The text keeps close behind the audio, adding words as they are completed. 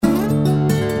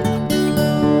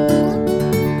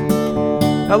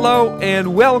Hello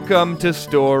and welcome to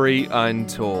Story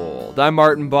Untold. I'm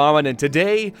Martin Bauman, and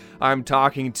today I'm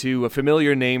talking to a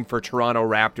familiar name for Toronto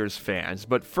Raptors fans.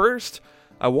 But first,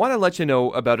 I want to let you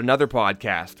know about another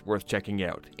podcast worth checking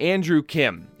out. Andrew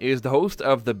Kim is the host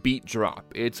of The Beat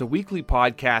Drop. It's a weekly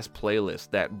podcast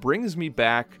playlist that brings me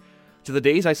back to the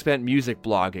days I spent music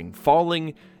blogging,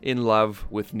 falling in love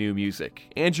with new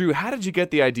music. Andrew, how did you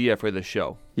get the idea for this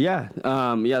show? Yeah,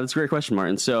 that's a great question,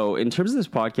 Martin. So in terms of this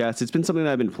podcast, it's been something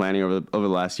that I've been planning over the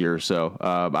last year or so.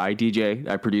 I DJ,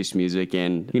 I produce music,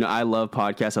 and, I love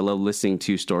podcasts. I love listening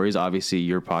to stories. Obviously,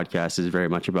 your podcast is very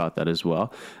much about that as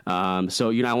well.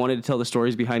 I wanted to tell the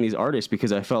stories behind these artists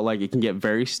because I felt like it can get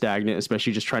very stagnant,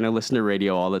 especially just trying to listen to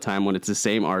radio all the time when it's the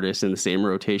same artist and the same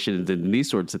rotations and these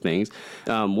sorts of things.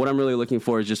 What I'm really looking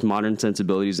for is just modern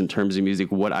sensibilities in terms of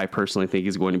music, what I personally think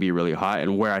is going to be really hot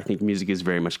and where I think music is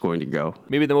very much going to go.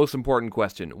 Maybe the most important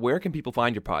question, where can people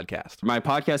find your podcast? My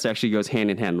podcast actually goes hand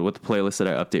in hand with the playlist that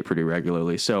I update pretty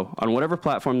regularly. So on whatever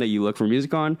platform that you look for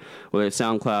music on, whether it's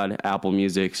SoundCloud, Apple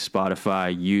Music,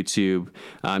 Spotify, YouTube,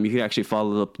 you can actually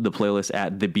follow the playlist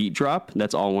at The Beat Drop.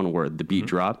 That's all one word, The Beat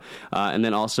Drop. And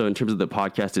then also in terms of the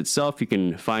podcast itself, you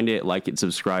can find it, like it,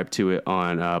 subscribe to it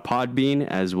on Podbean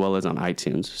as well as on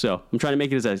iTunes. So I'm trying to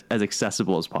make it as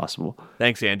accessible as possible.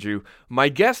 Thanks, Andrew. My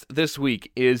guest this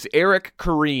week is Eric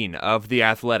Koreen of The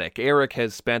Athletic. Eric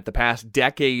has spent the past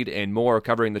decade and more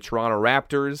covering the Toronto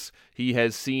Raptors. He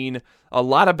has seen a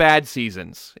lot of bad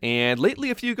seasons, and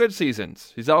lately a few good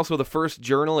seasons. He's also the first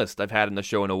journalist I've had on the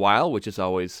show in a while, which is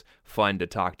always fun to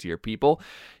talk to your people.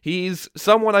 He's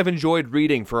someone I've enjoyed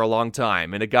reading for a long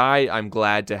time, and a guy I'm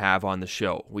glad to have on the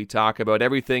show. We talk about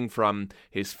everything from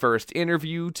his first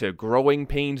interview to growing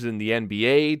pains in the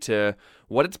NBA to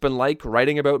what it's been like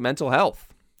writing about mental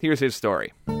health. Here's his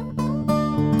story.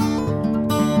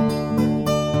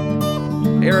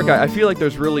 Eric, I feel like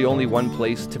there's really only one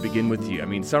place to begin with you. I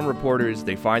mean, some reporters,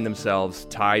 they find themselves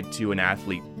tied to an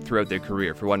athlete throughout their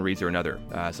career for one reason or another.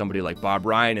 Somebody like Bob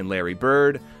Ryan and Larry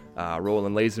Bird,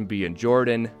 Roland Lazenby and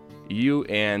Jordan, you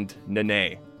and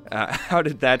Nene. How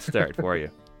did that start for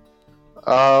you?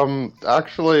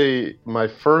 Actually, my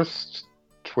first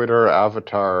Twitter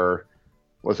avatar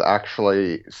was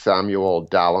actually Samuel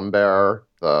D'Alembert,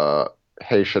 the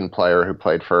Haitian player who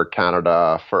played for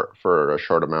Canada for a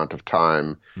short amount of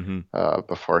time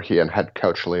before he and head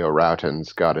coach Leo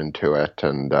Rautins got into it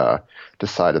and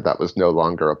decided that was no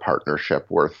longer a partnership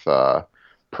worth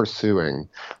pursuing.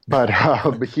 But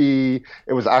it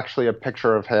was actually a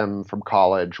picture of him from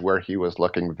college where he was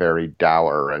looking very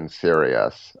dour and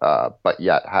serious, but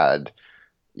yet had,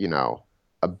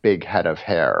 a big head of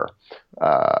hair.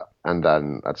 And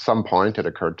then at some point it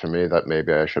occurred to me that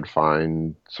maybe I should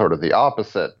find sort of the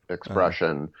opposite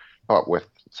expression, but with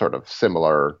sort of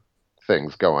similar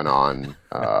things going on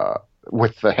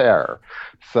with the hair.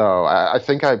 So I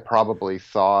think I probably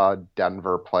saw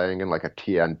Denver playing in like a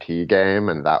TNT game,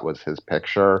 and that was his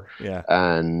picture. Yeah.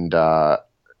 And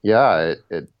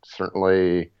it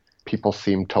certainly, people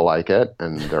seemed to like it.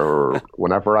 And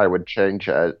whenever I would change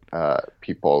it,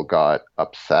 people got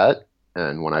upset.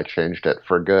 And when I changed it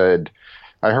for good,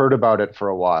 I heard about it for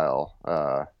a while.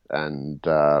 I haven't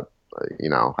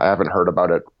heard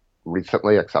about it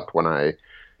recently, except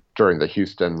during the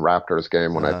Houston Raptors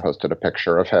game when I posted a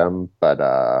picture of him. But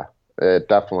it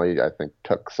definitely, I think,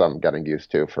 took some getting used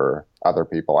to for other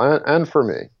people and for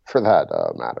me, for that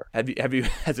matter.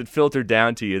 Has it filtered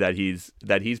down to you that he's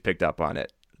picked up on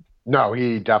it? No,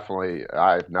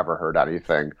 I've never heard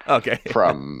anything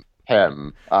from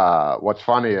him. What's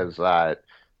funny is that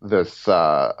this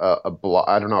I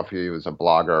don't know if he was a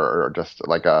blogger or just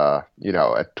like a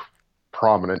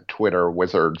prominent Twitter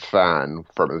Wizards fan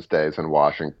from his days in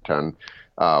Washington,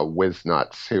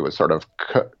 Wiznuts, who was sort of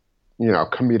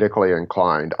comedically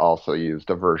inclined, also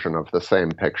used a version of the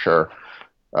same picture,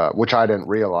 which I didn't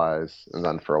realize. And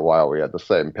then for a while we had the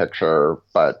same picture,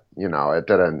 but it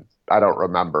didn't. I don't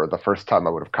remember the first time I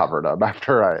would have covered him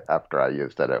after I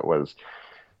used it. It was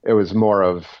more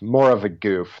of a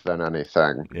goof than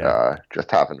anything,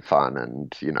 just having fun.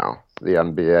 And, the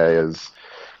NBA is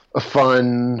a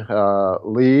fun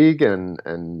league.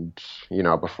 And,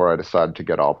 before I decided to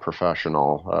get all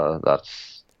professional,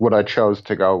 that's what I chose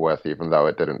to go with, even though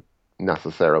it didn't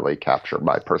necessarily capture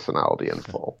my personality in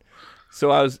full. So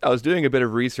I was doing a bit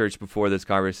of research before this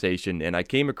conversation, and I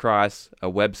came across a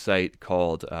website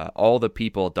called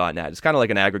allthepeople.net. It's kind of like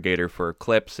an aggregator for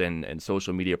clips and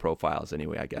social media profiles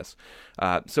anyway, I guess.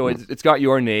 So it's got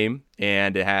your name,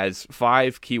 and it has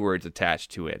 5 keywords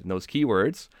attached to it. And those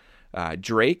keywords,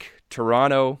 Drake,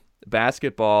 Toronto,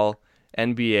 basketball,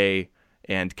 NBA,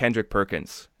 and Kendrick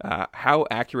Perkins. How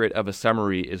accurate of a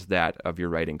summary is that of your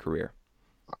writing career?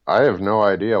 I have no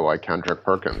idea why Kendrick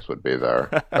Perkins would be there.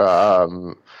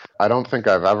 I don't think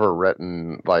I've ever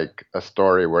written like a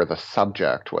story where the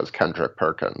subject was Kendrick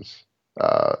Perkins.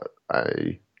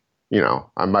 I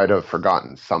might have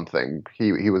forgotten something.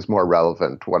 He was more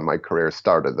relevant when my career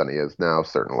started than he is now,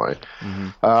 certainly. Mm-hmm.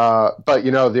 But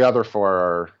the other four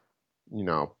are,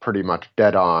 pretty much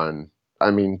dead on.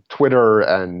 I mean, Twitter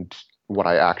and what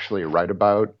I actually write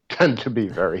about tend to be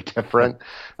very different.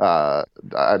 I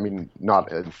mean,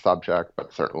 not in subject,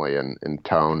 but certainly in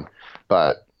tone.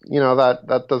 But,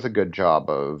 that does a good job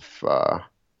of,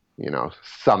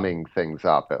 summing things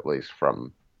up, at least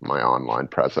from my online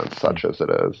presence, such as it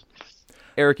is.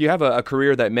 Eric, you have a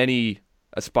career that many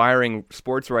aspiring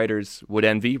sports writers would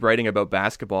envy, writing about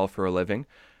basketball for a living.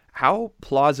 How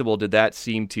plausible did that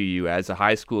seem to you as a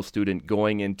high school student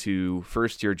going into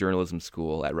first-year journalism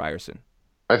school at Ryerson?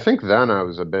 I think then I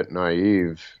was a bit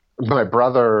naive. My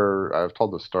brother, I've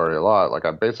told this story a lot, like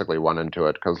I basically went into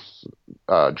it because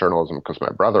journalism, because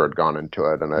my brother had gone into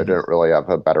it, and I didn't really have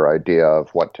a better idea of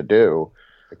what to do,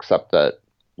 except that,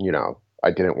 I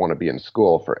didn't want to be in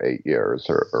school for 8 years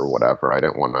or whatever. I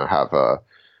didn't want to have a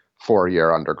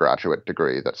 4-year undergraduate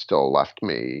degree that still left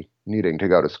me needing to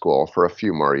go to school for a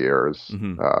few more years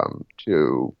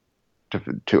to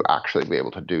actually be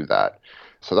able to do that.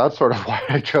 So that's sort of why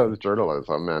I chose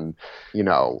journalism. And,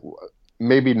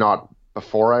 maybe not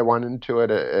before I went into it.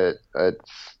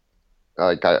 It's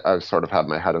like I've sort of had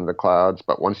my head in the clouds.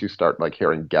 But once you start like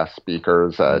hearing guest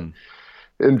speakers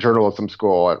in journalism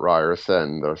school at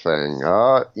Ryerson, they're saying,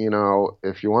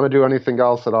 if you want to do anything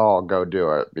else at all, go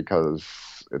do it, because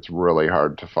it's really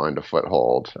hard to find a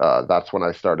foothold. That's when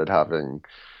I started having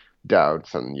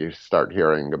doubts, and you start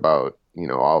hearing about,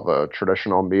 all the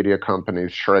traditional media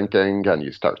companies shrinking, and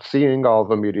you start seeing all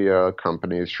the media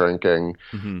companies shrinking.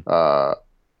 Mm-hmm.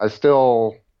 I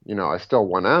still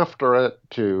went after it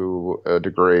to a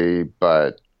degree,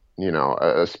 but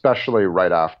especially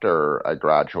right after I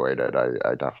graduated,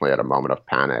 I definitely had a moment of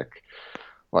panic.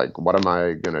 Like, what am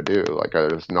I going to do? Like,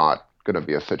 there's not going to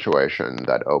be a situation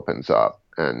that opens up.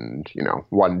 And,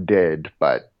 one did,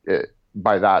 but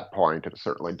by that point, it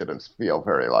certainly didn't feel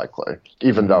very likely,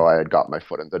 even though I had got my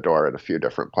foot in the door at a few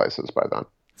different places by then.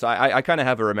 So I kind of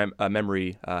have a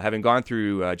memory, having gone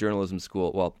through journalism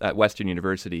school, at Western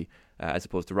University, as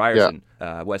opposed to Ryerson.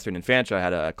 Yeah. Western and Fanshawe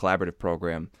had a collaborative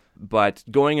program. But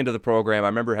going into the program, I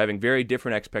remember having very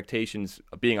different expectations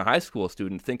of being a high school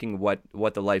student, thinking what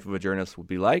the life of a journalist would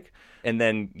be like, and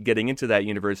then getting into that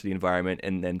university environment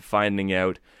and then finding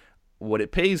out what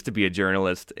it pays to be a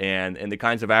journalist and the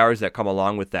kinds of hours that come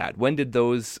along with that. When did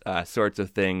those sorts of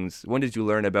things, when did you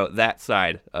learn about that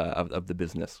side of the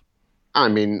business? I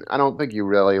mean, I don't think you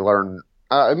really learn.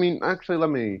 Actually,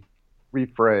 let me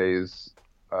rephrase.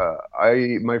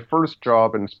 My first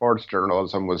job in sports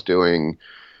journalism was doing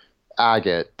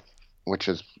Agate, which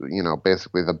is,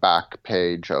 basically the back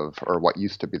page or what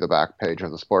used to be the back page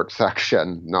of the sports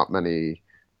section. Not many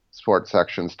sports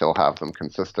sections still have them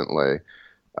consistently,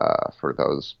 for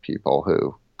those people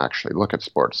who actually look at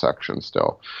sports sections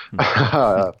still.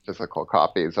 Physical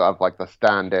copies of like the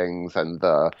standings and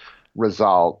the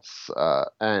results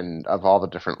and of all the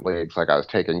different leagues. Like I was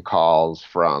taking calls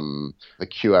from the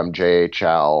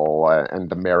QMJHL and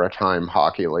the Maritime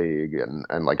Hockey League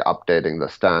and like updating the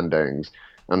standings.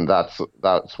 And that's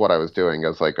what I was doing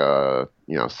as like a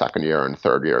second year and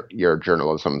third year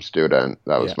journalism student.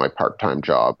 That was my part-time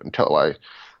job until I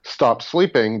stopped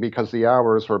sleeping, because the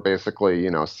hours were basically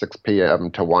 6 p.m.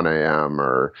 to 1 a.m.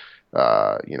 or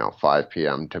 5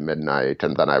 p.m. to midnight,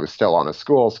 and then I was still on a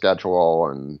school schedule,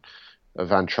 and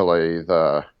eventually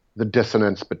the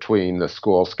dissonance between the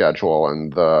school schedule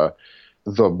and the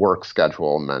work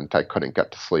schedule meant I couldn't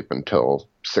get to sleep until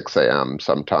 6 a.m.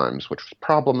 sometimes, which was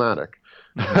problematic.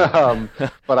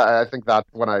 But I think that's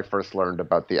when I first learned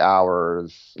about the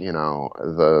hours,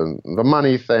 the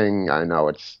money thing. I know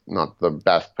it's not the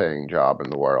best paying job in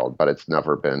the world, but it's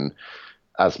never been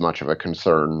as much of a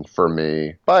concern for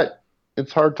me. But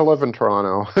it's hard to live in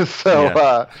Toronto.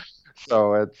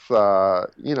 So it's,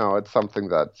 it's something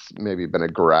that's maybe been a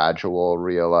gradual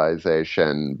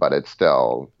realization, but it's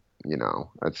still, there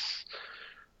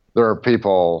are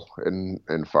people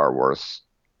in far worse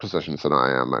positions than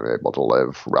I am. I'm able to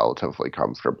live relatively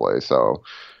comfortably. So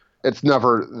it's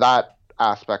never, that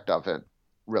aspect of it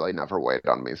really never weighed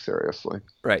on me seriously.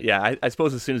 Right. Yeah. I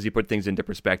suppose as soon as you put things into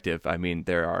perspective, I mean,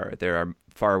 there are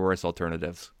far worse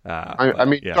alternatives.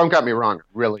 Don't get me wrong, I'm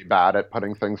really bad at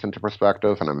putting things into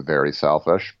perspective, and I'm very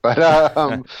selfish, but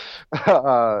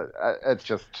it's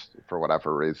just, for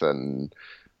whatever reason,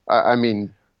 I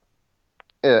mean,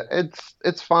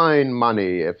 it's fine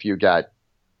money if you get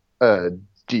a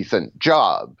decent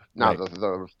job. Now, Right.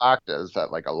 the fact is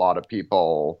that like a lot of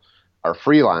people are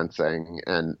freelancing,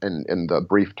 and in the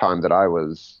brief time that I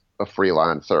was a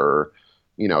freelancer,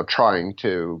 trying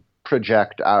to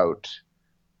project out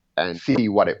and see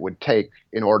what it would take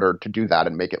in order to do that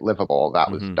and make it livable,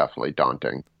 that was Mm-hmm. definitely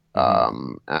daunting.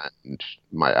 Mm-hmm. And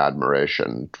my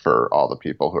admiration for all the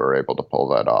people who are able to pull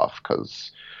that off,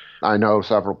 because I know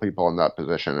several people in that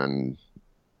position, and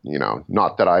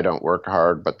not that I don't work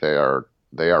hard, but they are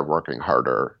working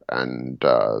harder, and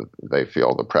they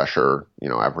feel the pressure,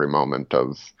 every moment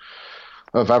of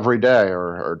every day,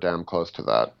 or damn close to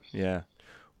that. Yeah.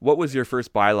 What was your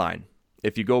first byline?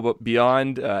 If you go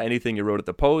beyond anything you wrote at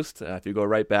the Post, if you go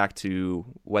right back to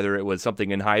whether it was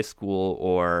something in high school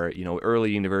or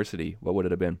early university, what would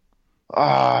it have been?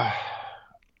 Uh,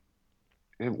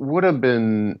 it would have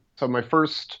been so my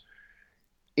first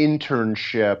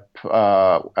internship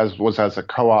as a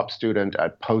co-op student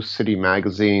at Post City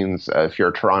Magazines. If you're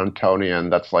a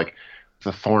Torontonian, that's like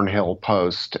the Thornhill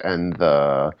Post and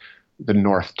the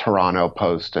North Toronto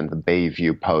Post and the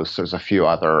Bayview Post. There's a few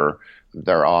other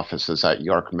their offices at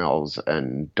York Mills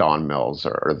and Don Mills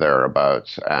or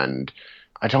thereabouts. And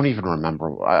I don't even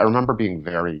remember. I remember being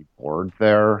very bored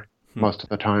there Hmm. most of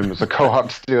the time as a co-op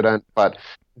student, but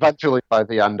eventually by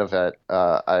the end of it,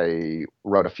 I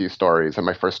wrote a few stories, and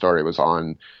my first story was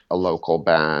on a local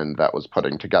band that was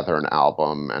putting together an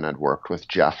album and had worked with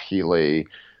Jeff Healey.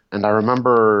 And I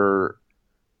remember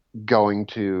going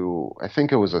to, I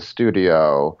think it was a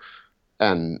studio,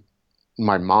 and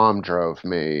my mom drove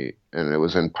me, and it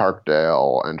was in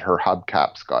Parkdale, and her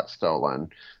hubcaps got stolen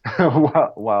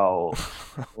while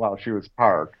while she was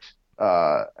parked.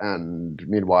 And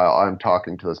meanwhile, I'm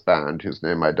talking to this band whose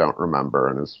name I don't remember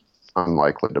and is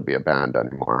unlikely to be a band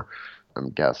anymore, I'm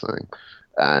guessing.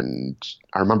 And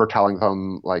I remember telling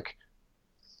them like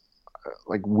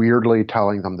weirdly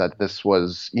telling them that this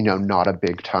was, not a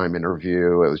big time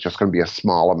interview. It was just going to be a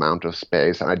small amount of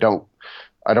space. And I don't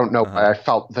know Uh-huh. why I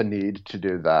felt the need to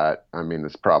do that. I mean,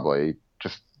 it's probably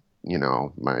just,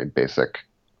 my basic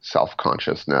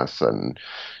self-consciousness, and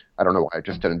I don't know why I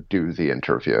just didn't do the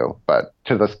interview. But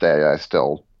to this day, I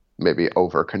still maybe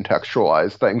over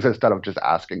contextualize things instead of just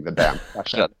asking the damn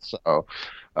question. So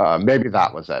maybe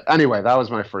that was it. Anyway, that was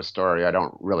my first story. I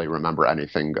don't really remember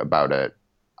anything about it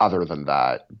other than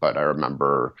that, but I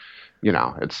remember,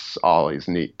 it's always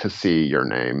neat to see your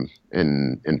name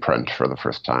in print for the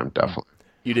first time, definitely.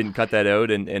 You didn't cut that out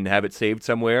and have it saved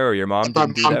somewhere, or your mom My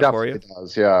didn't do mom that for you? definitely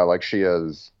does, yeah. Like she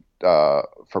is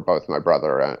for both my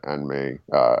brother and me.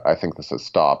 I think this has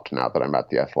stopped now that I'm at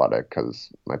the Athletic because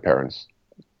my parents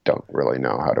don't really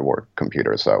know how to work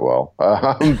computers that well.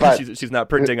 But She's not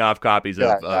printing off copies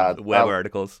yeah, of web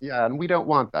articles. yeah, and we don't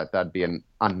want that. That'd be an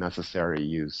unnecessary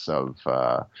use of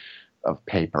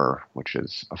paper, which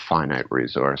is a finite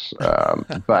resource.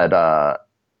 But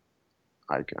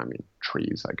I mean,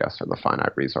 trees, I guess, are the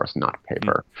finite resource, not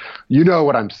paper. You know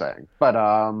what I'm saying. But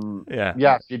Yeah.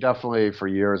 yeah, she definitely for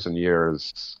years and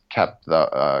years kept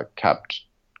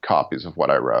copies of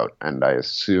what I wrote, and I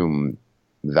assume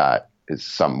that is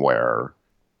somewhere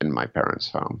in my parents'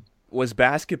 home. Was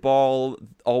basketball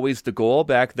always the goal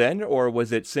back then, or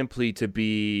was it simply to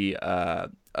be a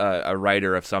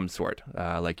writer of some sort,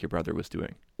 like your brother was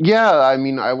doing? Yeah, I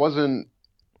mean, I wasn't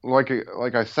like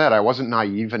I said, I wasn't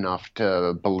naive enough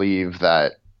to believe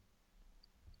that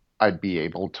I'd be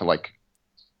able to like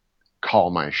call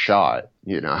my shot,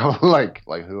 like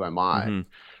who am I? Hmm.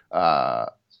 Uh,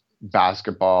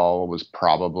 Basketball was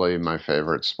probably my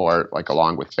favorite sport, like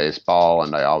along with baseball,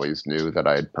 and I always knew that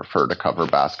I'd prefer to cover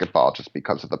basketball just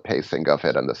because of the pacing of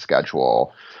it and the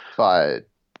schedule. But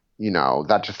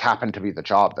that just happened to be the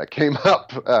job that came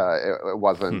up. It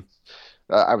wasn't.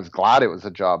 I was glad it was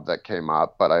a job that came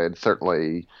up, but I had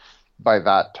certainly by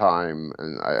that time,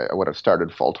 and I would have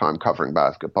started full time covering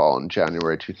basketball in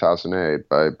January 2008.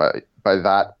 By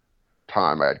that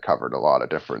time, I had covered a lot of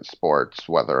different sports,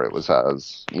 whether it was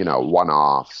as one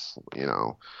offs.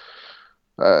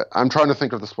 I'm trying to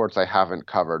think of the sports I haven't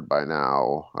covered by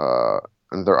now,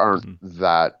 and there aren't Hmm.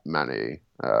 that many.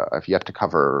 I've yet to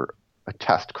cover a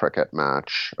Test cricket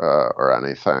match or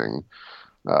anything.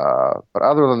 But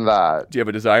other than that, Do you have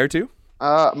a desire to?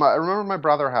 I remember my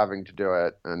brother having to do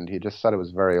it, and he just said it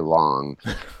was very long.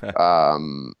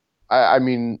 Um, I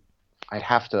mean, I'd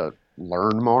have to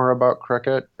learn more about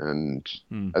cricket, and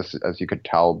Hmm. as you could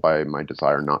tell by my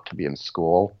desire not to be in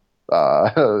school,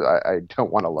 I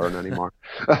don't want to learn anymore.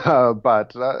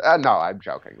 But no, I'm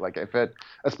joking. Like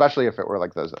especially if it were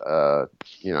like those, a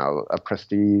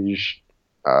prestige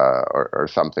or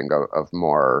something of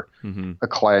more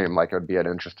acclaim. Like it would be an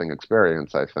interesting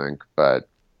experience, I think, but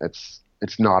it's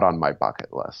not on my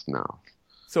bucket list now.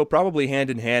 So probably hand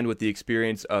in hand with the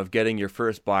experience of getting your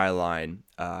first byline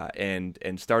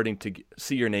and starting to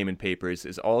see your name in papers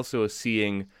is also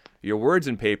seeing your words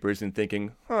in papers and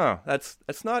thinking,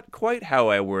 that's not quite how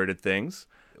I worded things.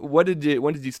 When did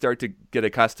you start to get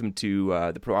accustomed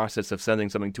to the process of sending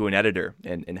something to an editor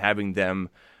and having them,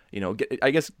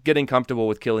 getting comfortable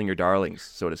with killing your darlings,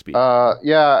 so to speak?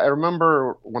 Yeah, I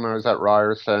remember when I was at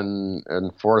Ryerson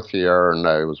in fourth year, and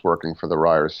I was working for the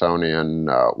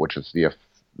Ryersonian, which is the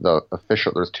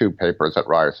official. There's two papers at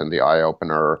Ryerson: the Eye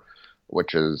Opener,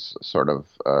 which is sort of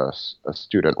a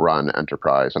student-run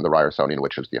enterprise, and the Ryersonian,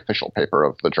 which is the official paper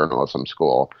of the journalism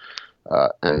school.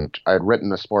 And I had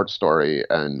written a sports story,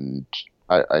 and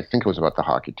I think it was about the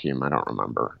hockey team. I don't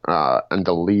remember. And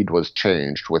the lead was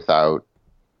changed without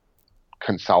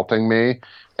consulting me,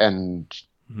 and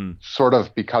sort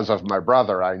of because of my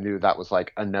brother, I knew that was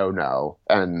like a no-no,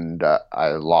 and I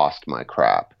lost my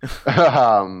crap.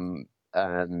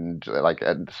 And like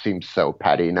it seems so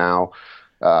petty now,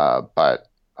 but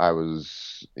I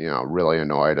was, really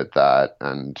annoyed at that,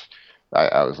 and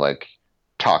I was like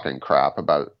talking crap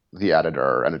about the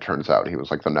editor, and it turns out he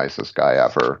was like the nicest guy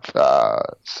ever.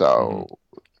 So,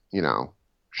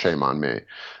 shame on me.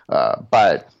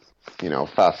 But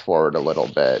fast forward a little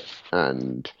bit,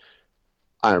 and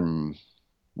I'm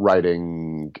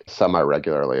writing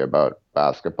semi-regularly about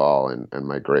basketball, and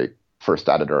my great first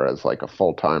editor as like a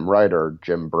full-time writer,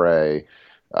 Jim Bray,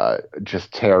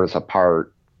 just tears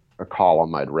apart a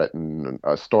column I'd written,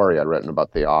 a story I'd written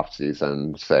about the off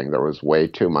season, saying there was way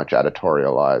too much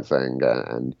editorializing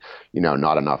and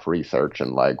not enough research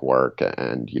and legwork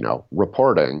and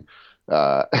reporting,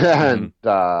 and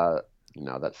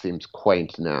that seems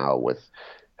quaint now with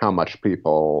how much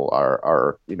people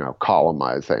are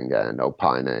columnizing and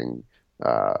opining.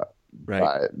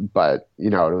 Right. But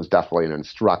it was definitely an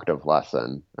instructive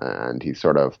lesson, and he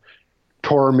sort of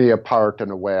tore me apart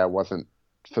in a way I wasn't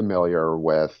familiar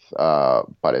with,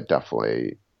 but it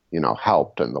definitely,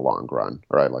 helped in the long run,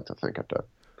 or I'd like to think it did.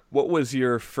 What was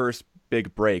your first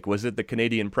big break? Was it the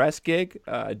Canadian Press gig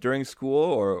during school,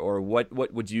 or what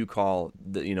would you call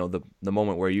the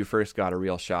moment where you first got a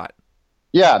real shot?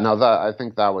 Yeah, no, I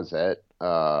think that was it.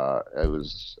 It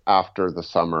was after the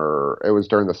summer. It was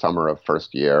during the summer of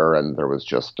first year, and there was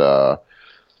just a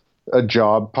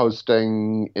job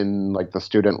posting in like the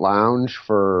student lounge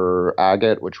for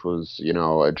Agate, which was,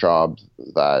 a job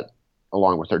that,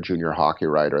 along with their junior hockey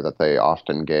writer, that they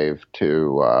often gave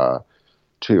or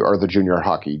the junior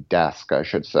hockey desk, I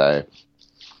should say,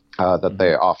 that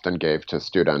they often gave to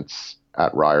students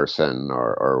at Ryerson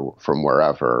or from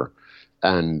wherever.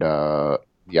 And the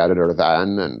editor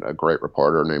then, and a great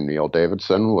reporter named Neil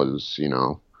Davidson, was,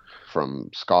 from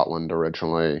Scotland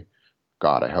originally.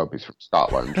 God, I hope he's from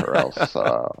Scotland, or else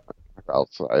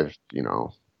I've,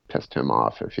 pissed him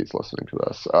off if he's listening to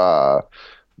this.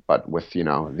 But with,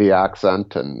 the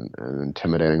accent and an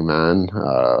intimidating man,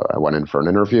 I went in for an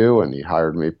interview, and he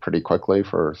hired me pretty quickly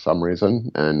for some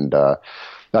reason. And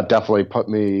that definitely put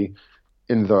me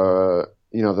in the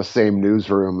same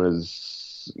newsroom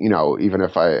as, even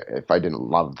if I didn't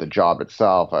love the job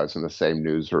itself, I was in the same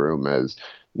newsroom as,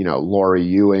 Laurie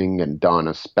Ewing and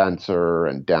Donna Spencer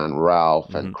and Dan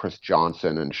Ralph and Chris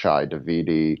Johnson and Shai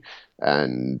Davidi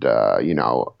and,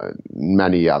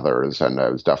 many others. And I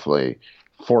was definitely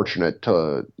fortunate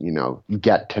to,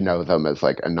 get to know them as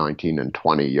like a 19 and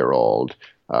 20-year-old.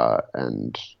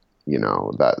 And,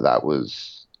 it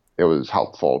was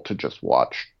helpful to just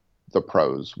watch the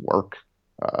pros work.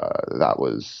 That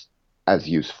was as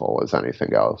useful as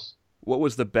anything else. What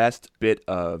was the best bit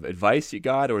of advice you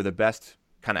got, or the best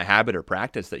kind of habit or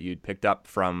practice that you'd picked up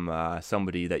from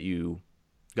somebody that you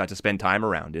got to spend time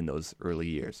around in those early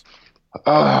years?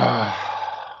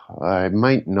 I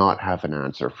might not have an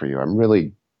answer for you. I'm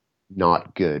really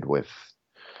not good with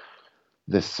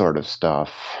this sort of stuff.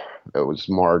 It was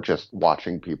more just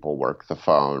watching people work the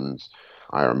phones.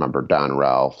 I remember Dan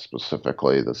Ralph,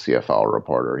 specifically the CFL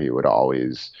reporter. He would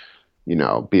always,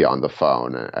 be on the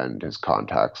phone, and his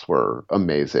contacts were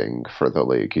amazing for the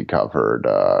league he covered.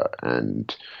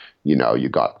 And, you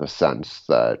got the sense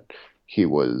that he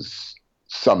was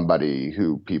somebody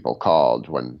who people called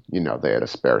when, they had a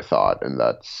spare thought, and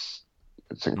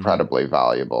it's incredibly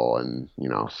valuable and,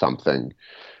 something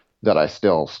that I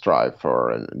still strive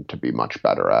for and to be much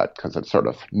better at, because it's sort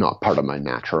of not part of my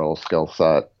natural skill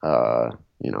set.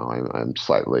 I'm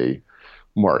slightly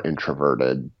more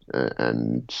introverted,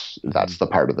 and that's the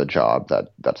part of the job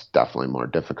that's definitely more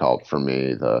difficult for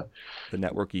me. The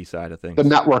networky side of things, the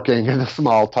networking and the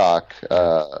small talk.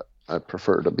 I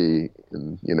prefer to be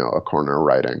in, a corner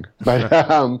writing, but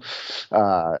that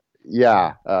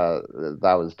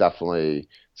was definitely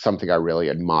something I really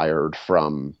admired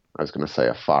from, I was going to say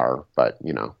afar, but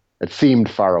it seemed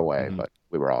far away, but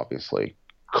we were obviously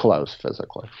close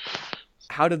physically.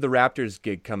 How did the Raptors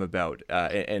gig come about,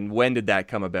 and when did that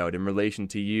come about in relation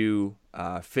to you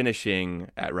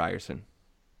finishing at Ryerson?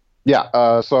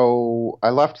 Yeah, so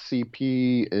I left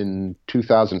CP in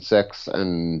 2006,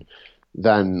 and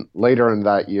then later in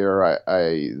that year,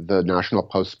 the National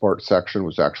Post Sports section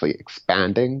was actually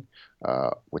expanding,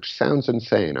 which sounds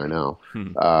insane, I know.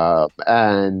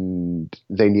 And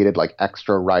they needed like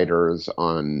extra writers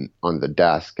on the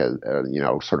desk,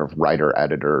 sort of writer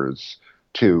editors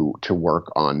to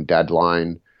work on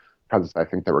Deadline, because I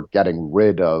think they were getting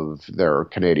rid of their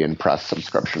Canadian Press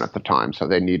subscription at the time. So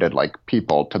they needed like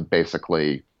people to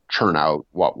basically churn out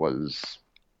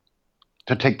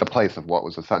to take the place of what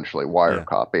was essentially wire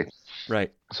copy.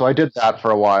 Right. So I did that for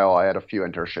a while. I had a few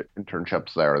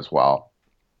internships there as well.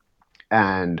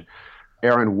 And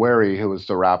Aaron Wary, who was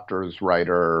the Raptors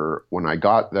writer when I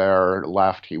got there,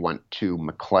 left. He went to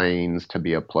Maclean's to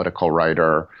be a political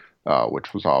writer,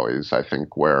 which was always, I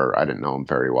think, where I didn't know him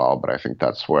very well, but I think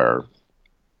that's where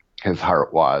his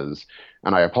heart was.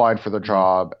 And I applied for the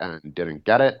job and didn't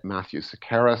get it. Matthew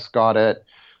Sakaris got it.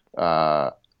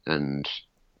 And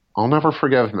I'll never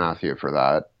forgive Matthew for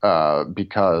that,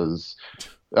 because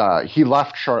he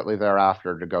left shortly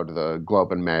thereafter to go to the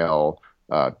Globe and Mail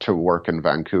to work in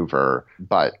Vancouver,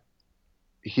 but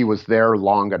he was there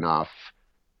long enough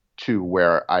to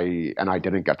where I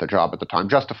didn't get the job at the time,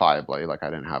 justifiably, like I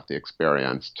didn't have the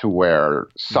experience, to where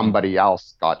somebody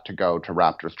else got to go to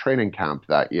Raptors training camp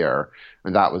that year.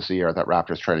 And that was the year that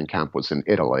Raptors training camp was in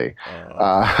Italy.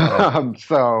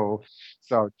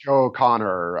 So Joe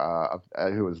O'Connor,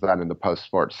 who was then in the Post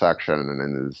Sports section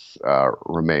and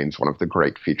remains one of the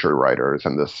great feature writers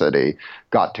in the city,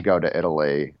 got to go to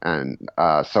Italy. And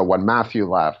so when Matthew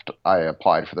left, I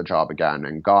applied for the job again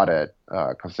and got it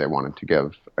because they wanted to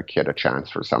give a kid a chance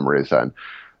for some reason.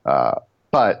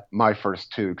 But my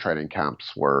first two training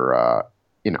camps were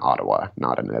in Ottawa,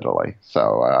 not in Italy.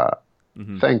 So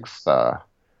thanks,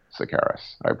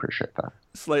 Sakaris. I appreciate that.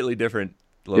 Slightly different.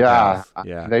 Yeah,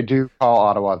 they do call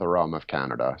Ottawa the Rome of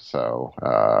Canada, so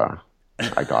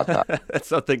I got that. That's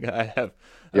something I have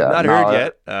not heard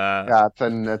yet.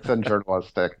 It's in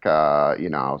journalistic,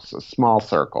 small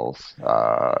circles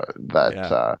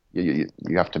that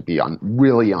you have to be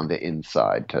really on the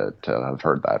inside to have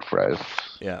heard that phrase.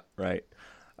 Yeah, right.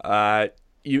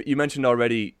 You mentioned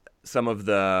already some of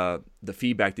the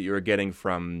feedback that you were getting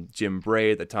from Jim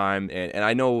Bray at the time, and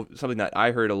I know something that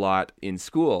I heard a lot in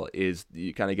school is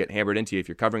you kind of get hammered into, if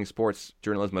you're covering sports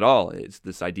journalism at all, it's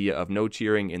this idea of no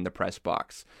cheering in the press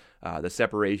box, the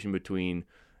separation between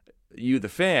you, the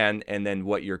fan, and then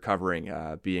what you're covering,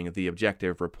 being the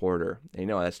objective reporter.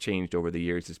 And that's changed over the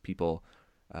years as people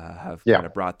have kind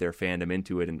of brought their fandom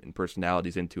into it and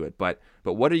personalities into it. But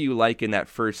what are you like in that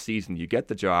first season? You get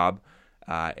the job.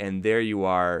 And there you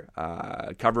are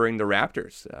covering the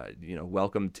Raptors.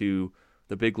 Welcome to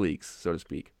the big leagues, so to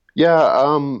speak. Yeah,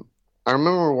 I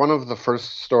remember one of the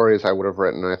first stories I would have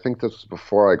written, and I think this was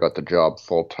before I got the job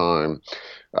full time.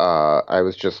 I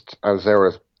was there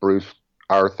with Bruce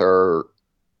Arthur,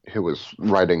 who was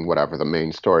writing whatever the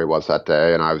main story was that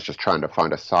day, and I was just trying to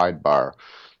find a sidebar.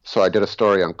 So I did a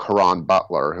story on Caron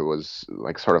Butler, who was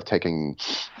like sort of taking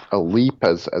a leap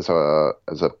as a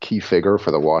key figure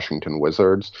for the Washington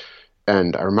Wizards.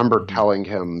 And I remember telling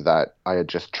him that I had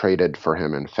just traded for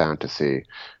him in fantasy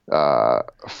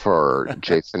for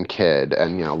Jason Kidd,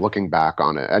 and looking back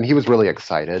on it, and he was really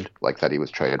excited, like that he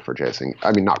was traded for Jason.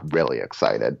 I mean, not really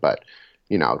excited, but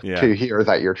to hear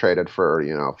that you're traded for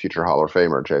future Hall of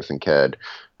Famer Jason Kidd,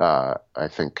 I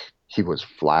think he was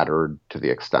flattered to the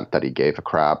extent that he gave a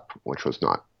crap, which was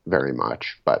not very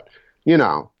much. But, in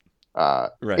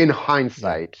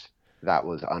hindsight, that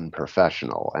was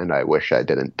unprofessional, and I wish I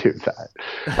didn't do that.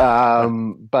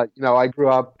 But, I grew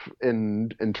up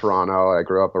in Toronto. I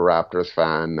grew up a Raptors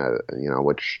fan,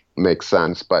 which makes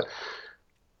sense. But,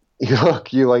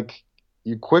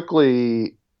 you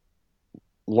quickly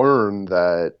learn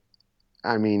that,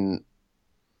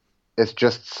 it's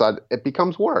just, it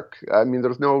becomes work. I mean,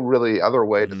 there's no really other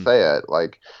way to say it.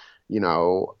 Like,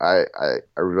 I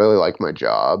really like my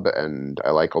job and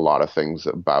I like a lot of things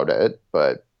about it,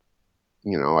 but,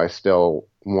 I still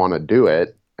want to do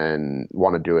it and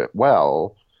want to do it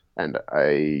well. And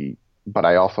I but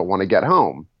I also want to get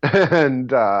home.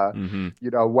 And,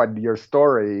 when your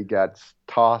story gets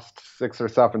tossed 6 or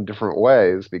 7 different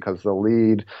ways because the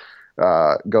lead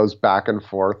goes back and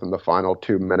forth in the final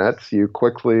 2 minutes, you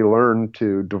quickly learn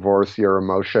to divorce your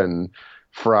emotion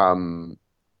from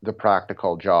the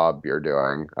practical job you're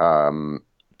doing.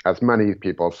 As many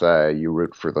people say, you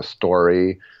root for the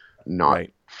story, not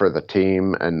for the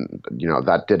team. And,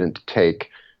 that didn't take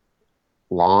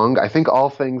long. I think all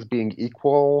things being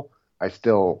equal, I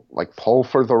still pull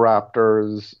for the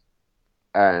Raptors.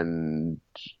 And,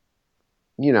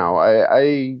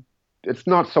 I it's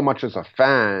not so much as a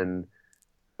fan,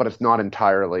 but it's not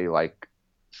entirely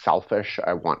selfish.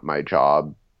 I want my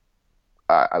job.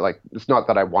 It's not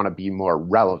that I want to be more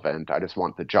relevant. I just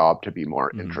want the job to be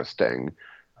more interesting.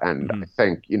 And I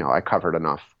think, I covered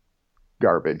enough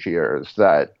garbage years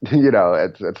that,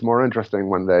 it's more interesting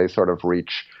when they sort of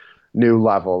reach new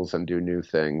levels and do new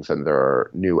things and there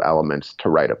are new elements to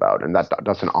write about. And that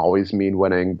doesn't always mean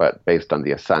winning, but based on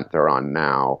the ascent they're on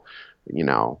now,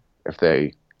 if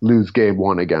they lose game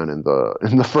 1 again in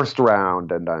the first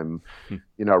round and I'm,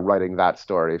 writing that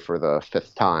story for the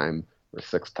 5th time or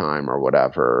 6th time or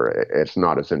whatever, it's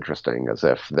not as interesting as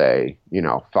if they,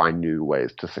 find new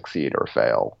ways to succeed or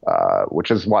fail, which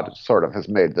is what sort of has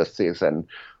made this season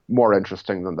more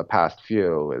interesting than the past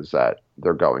few, is that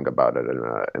they're going about it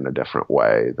in a different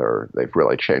way. They've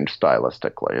really changed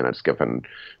stylistically, and it's given,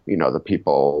 the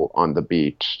people on the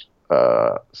beat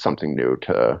something new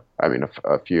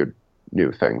a few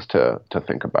new things to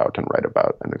think about and write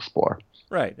about and explore.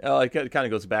 Right. It kind of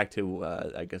goes back to,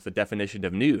 I guess, the definition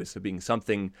of news, of being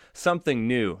something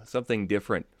new, something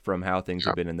different from how things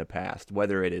have been in the past,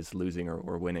 whether it is losing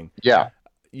or winning. Yeah.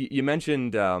 You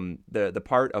mentioned the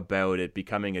part about it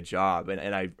becoming a job,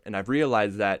 and I've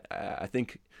realized that I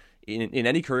think in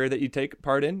any career that you take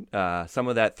part in, some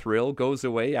of that thrill goes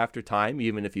away after time,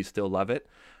 even if you still love it.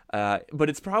 But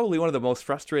it's probably one of the most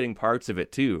frustrating parts of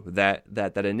it too. That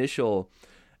initial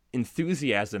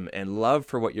enthusiasm and love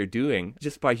for what you're doing,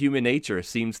 just by human nature,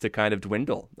 seems to kind of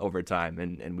dwindle over time,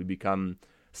 and we become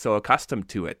so accustomed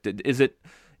to it. Is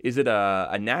it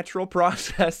a natural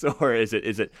process, or is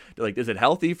it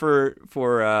healthy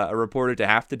for a reporter to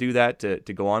have to do that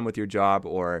to go on with your job,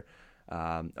 or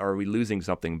are we losing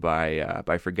something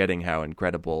by forgetting how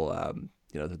incredible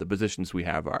the positions we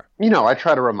have are? I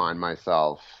try to remind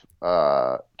myself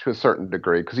to a certain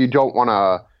degree, because you don't want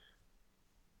to,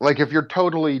 if you're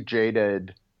totally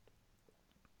jaded,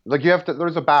 you have to,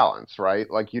 there's a balance, right?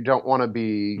 You don't want to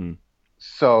be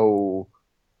so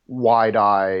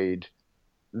wide-eyed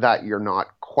that you're not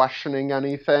questioning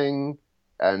anything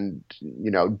and,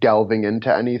 delving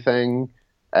into anything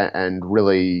and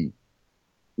really,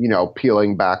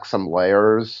 peeling back some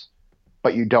layers,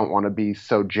 but you don't want to be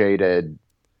so jaded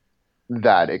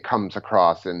that it comes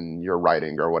across in your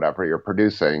writing or whatever you're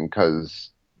producing, because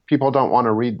people don't want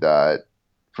to read that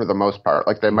for the most part.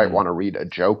 They might want to read a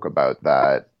joke about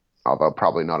that, although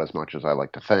probably not as much as I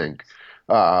like to think.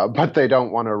 But they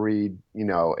don't want to read,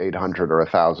 800 or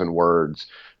 1,000 words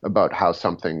about how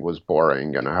something was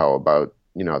boring and how about,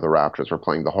 the Raptors were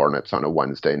playing the Hornets on a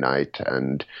Wednesday night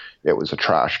and it was a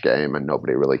trash game and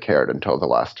nobody really cared until the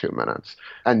last 2 minutes.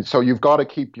 And so you've got to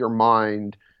keep your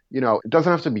mind, it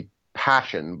doesn't have to be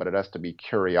passion, but it has to be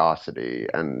curiosity.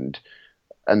 And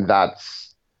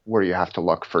that's where you have to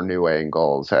look for new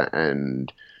angles.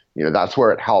 And, that's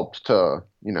where it helps to,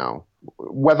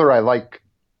 whether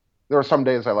there are some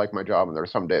days I like my job and there are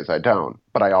some days I don't,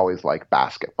 but I always like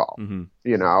basketball,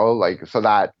 so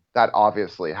that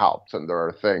obviously helps. And there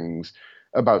are things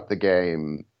about the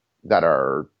game that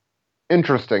are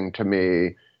interesting to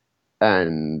me,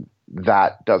 and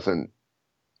that doesn't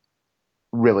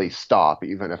really stop,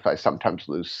 even if I sometimes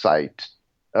lose sight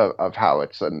of how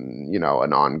it's an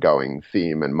ongoing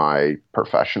theme in my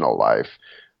professional life.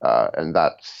 And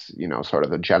that's, sort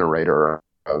of the generator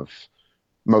of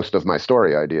most of my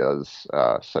story ideas,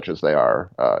 such as they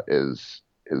are, is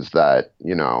that,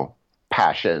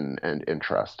 passion and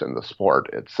interest in the sport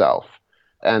itself.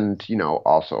 And,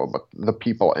 also the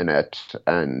people in it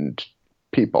and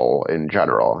people in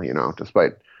general,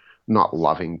 despite not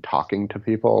loving talking to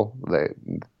people, they,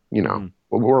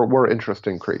 we're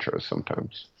interesting creatures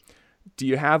sometimes. Do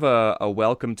you have a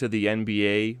welcome to the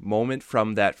NBA moment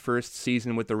from that first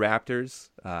season with the Raptors?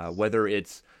 Whether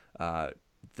it's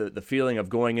the feeling of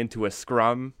going into a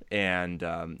scrum and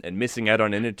missing out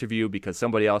on an interview because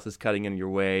somebody else is cutting in your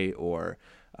way, or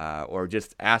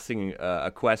just asking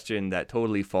a question that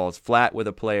totally falls flat with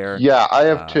a player. Yeah, I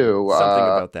have two. Something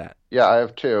about that. Yeah, I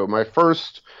have two.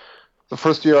 The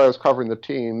first year I was covering the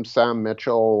team, Sam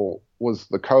Mitchell was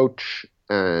the coach,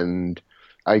 and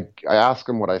I ask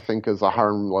him what I think is a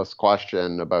harmless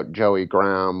question about Joey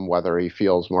Graham, whether he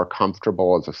feels more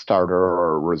comfortable as a starter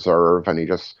or a reserve, and he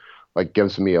just like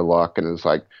gives me a look and is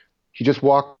like, he just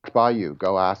walked by you,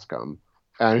 go ask him.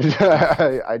 And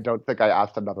I don't think I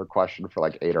asked another question for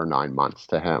like 8 or 9 months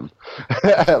to him,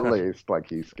 at least. Like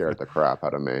he scared the crap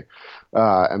out of me.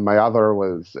 And my other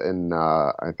was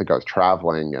I think I was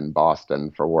traveling in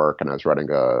Boston for work, and I was writing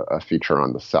a feature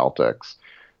on the Celtics.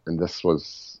 And this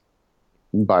was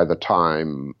by the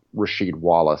time Rasheed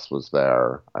Wallace was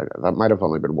there. That might have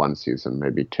only been one season,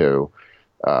 maybe two.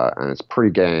 And it's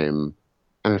pregame,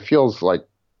 and it feels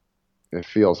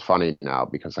funny now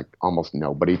because like almost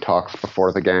nobody talks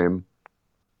before the game.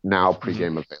 Now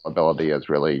pregame availability has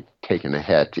really taken a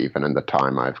hit even in the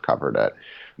time I've covered it.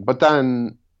 But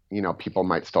then, people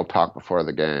might still talk before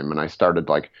the game, and I started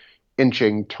like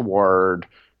inching toward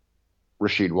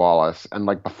Rasheed Wallace, and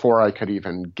like before I could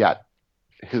even get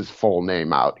his full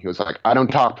name out, he was like, "I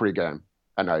don't talk pregame."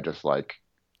 And I just like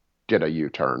did a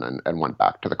U-turn and went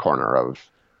back to the corner of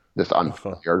this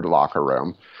unfamiliar locker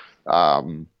room.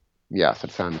 Yes,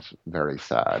 it sounds very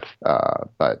sad,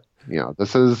 but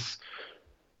this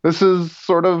is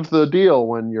sort of the deal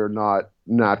when you're not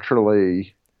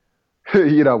naturally,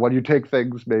 when you take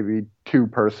things maybe too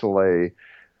personally,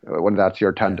 when that's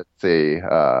your tendency,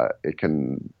 it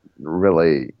can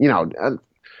really,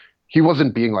 he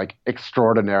wasn't being like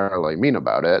extraordinarily mean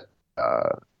about it.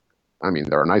 I mean,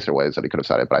 there are nicer ways that he could have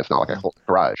said it, but it's not like I hold a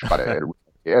grudge. But it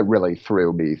really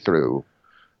threw me through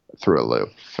a loop,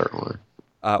 certainly.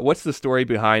 What's the story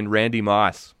behind Randy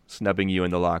Moss snubbing you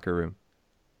in the locker room?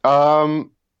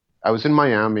 I was in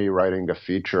Miami writing a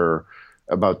feature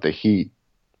about the Heat,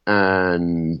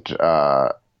 and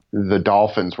the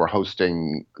Dolphins were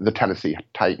hosting the Tennessee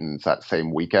Titans that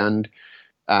same weekend.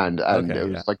 And it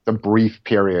was like the brief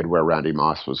period where Randy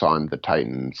Moss was on the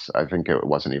Titans. I think it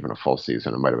wasn't even a full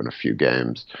season. It might have been a few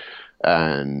games.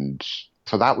 And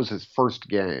so that was his first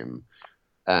game.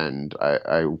 And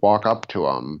I walk up to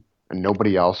him, and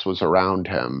nobody else was around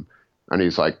him. And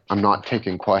he's like, "I'm not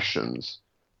taking questions."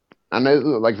 And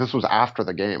this was after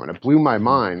the game. And it blew my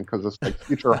mind because this like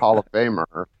future Hall of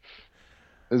Famer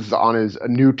is on a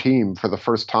new team for the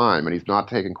first time, and he's not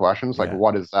taking questions. Like,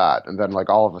 what is that? And then like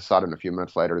all of a sudden, a few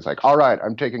minutes later, he's like, "All right,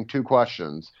 I'm taking 2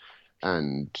 questions."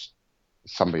 And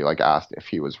somebody like asked if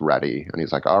he was ready, and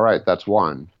he's like, "All right, that's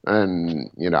 1." And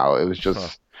it was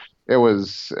just, it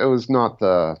was not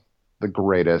the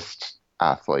greatest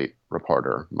athlete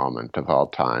reporter moment of all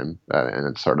time, and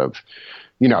it's sort of,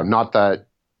 not that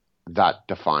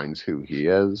defines who he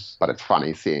is, but it's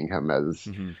funny seeing him as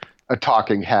a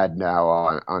talking head now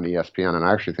on ESPN, and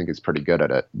I actually think he's pretty good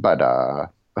at it. But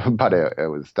it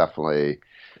was definitely,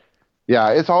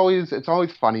 it's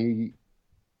always funny,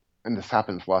 and this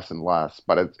happens less and less.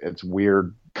 But it's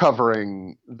weird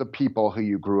covering the people who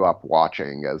you grew up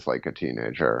watching as like a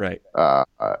teenager, right?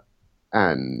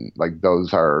 And like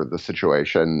those are the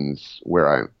situations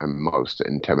where I'm most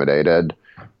intimidated,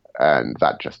 and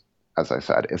that just, as I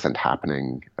said, isn't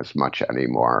happening as much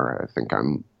anymore. I think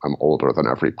I'm older than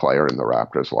every player in the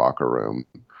Raptors locker room,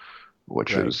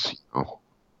 which is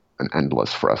an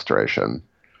endless frustration.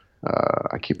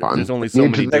 I keep on. There's only so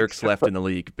many Dirks left in the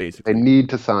league, basically. They need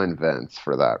to sign Vince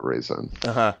for that reason.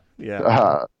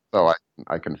 Yeah. So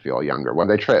I can feel younger. When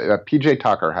they trade, PJ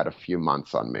Tucker had a few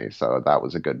months on me, so that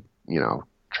was a good,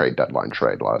 trade deadline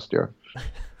trade last year.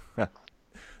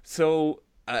 So.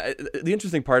 The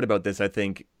interesting part about this, I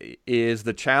think, is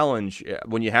the challenge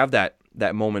when you have that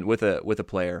moment with a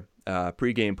player,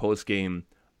 pregame, postgame,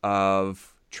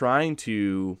 of trying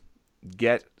to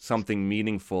get something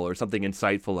meaningful or something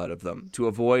insightful out of them to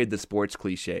avoid the sports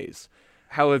cliches.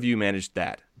 How have you managed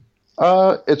that?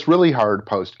 It's really hard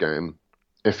postgame.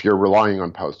 If you're relying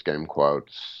on postgame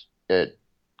quotes, it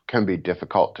can be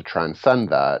difficult to transcend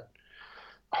that.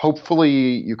 Hopefully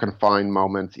you can find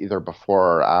moments either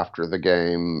before or after the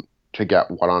game to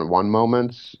get one-on-one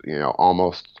moments.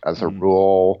 Almost as a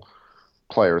rule,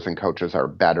 players and coaches are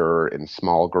better in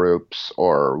small groups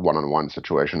or one-on-one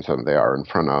situations than they are in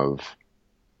front of,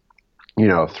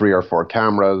 3 or 4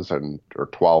 cameras or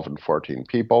 12 and 14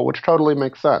 people, which totally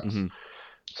makes sense.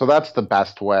 So that's the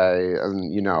best way.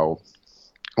 And,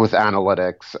 with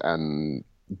analytics and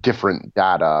different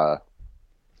data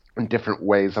and different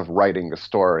ways of writing a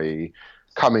story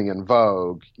coming in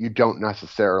vogue, you don't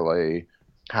necessarily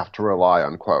have to rely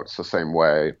on quotes the same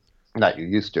way that you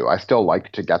used to. I still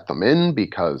like to get them in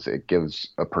because it gives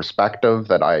a perspective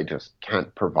that I just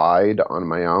can't provide on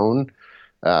my own.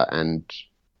 And,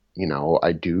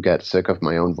 I do get sick of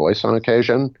my own voice on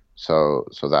occasion. So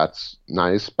that's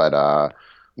nice. But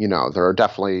there are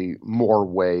definitely more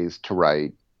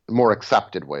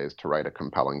accepted ways to write a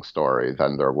compelling story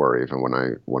than there were even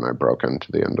when I broke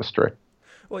into the industry.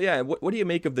 Well, yeah. What do you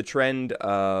make of the trend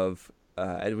of,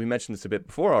 and we mentioned this a bit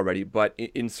before already, but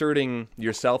inserting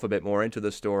yourself a bit more into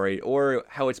the story, or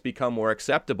how it's become more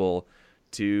acceptable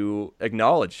to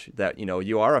acknowledge that,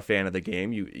 you are a fan of the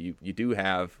game. You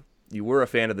were a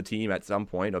fan of the team at some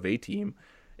point, of a team,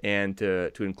 and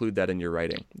to include that in your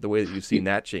writing, the way that you've seen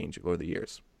that change over the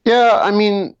years. Yeah, I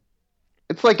mean,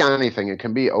 it's like anything. It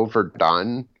can be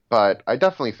overdone, but I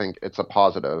definitely think it's a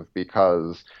positive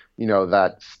because,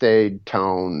 that staid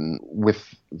tone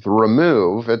with the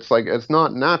remove, it's like, it's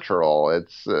not natural.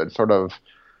 It sort of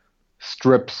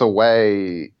strips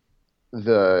away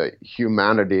the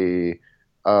humanity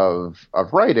of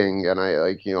writing. And I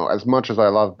like, as much as I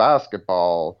love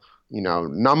basketball,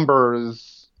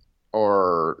 numbers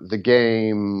or the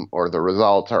game or the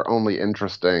results are only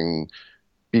interesting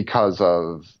because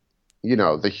of,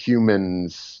 the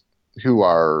humans who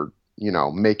are,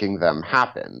 making them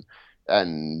happen.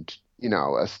 And,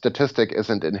 a statistic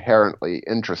isn't inherently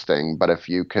interesting, but if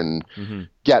you can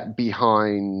get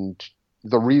behind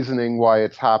the reasoning why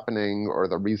it's happening, or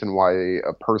the reason why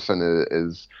a person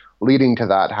is leading to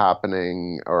that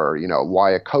happening, or,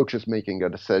 why a coach is making a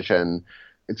decision,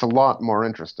 it's a lot more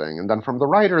interesting. And then from the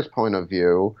writer's point of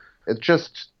view,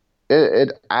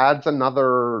 it adds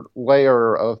another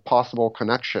layer of possible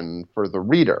connection for the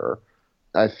reader.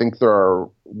 I think there are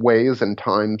ways and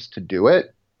times to do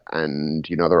it. And,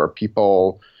 there are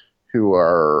people who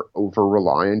are over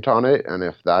reliant on it. And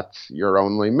if that's your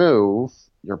only move,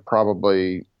 you're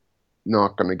probably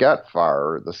not going to get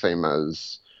far. The same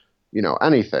as,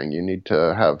 anything. You need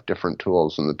to have different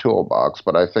tools in the toolbox.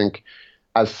 But I think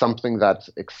as something that's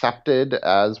accepted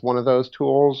as one of those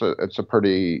tools, it's a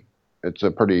pretty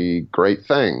great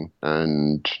thing.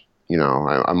 And,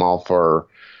 I'm all for,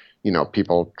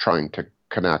 people trying to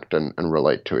connect and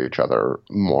relate to each other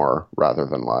more rather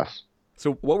than less.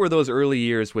 So what were those early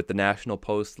years with the National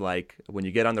Post like when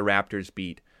you get on the Raptors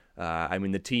beat?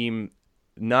 The team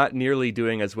not nearly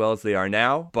doing as well as they are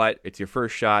now, but it's your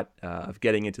first shot of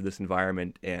getting into this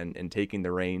environment and taking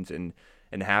the reins and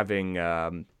having,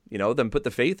 them put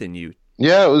the faith in you.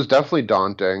 Yeah, it was definitely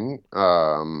daunting.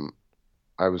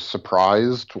 I was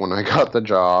surprised when I got the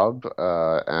job,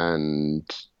 and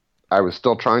I was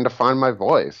still trying to find my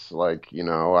voice. Like,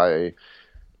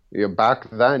 back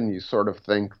then you sort of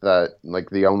think that like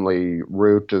the only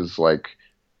route is like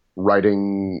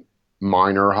writing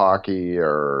minor hockey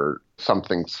or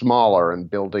something smaller and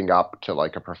building up to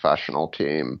like a professional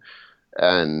team.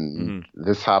 And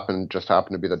this happened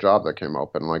to be the job that came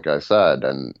open, like I said.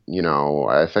 And,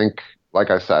 I think, like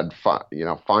I said,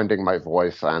 finding my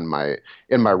voice and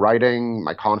in my writing,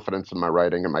 my confidence in my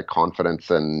writing, and my confidence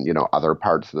in, other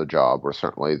parts of the job were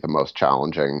certainly the most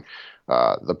challenging.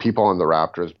 The people on the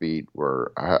Raptors beat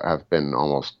have been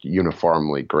almost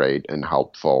uniformly great and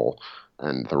helpful,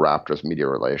 and the Raptors media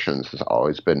relations has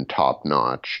always been top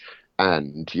notch.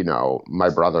 And, my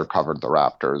brother covered the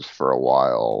Raptors for a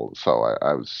while, so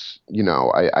I was,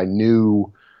 I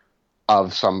knew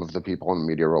of some of the people in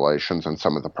media relations and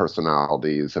some of the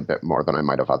personalities a bit more than I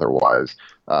might have otherwise.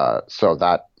 So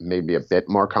that made me a bit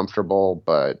more comfortable,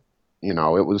 but,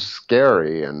 it was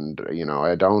scary. And,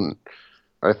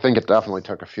 I think it definitely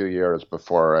took a few years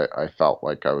before I felt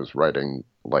like I was writing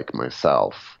like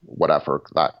myself, whatever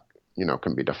that,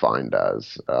 can be defined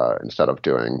as, instead of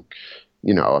doing,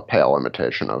 a pale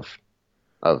imitation of,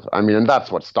 and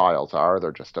that's what styles are.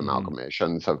 They're just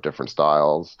amalgamations of different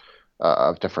styles.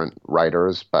 Of different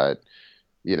writers, but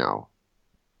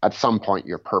at some point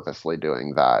you're purposely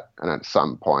doing that, and at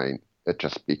some point it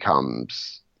just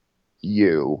becomes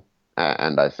you.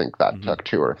 And I think that took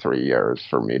 2 or 3 years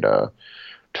for me to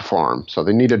form. So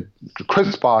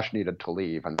Chris Bosh needed to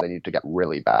leave, and they needed to get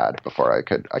really bad before I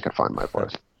could find my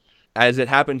voice. As it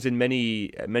happens in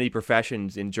many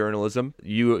professions in journalism,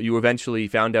 you eventually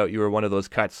found out you were one of those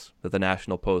cuts that the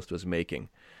National Post was making.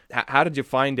 How did you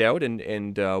find out,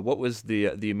 and what was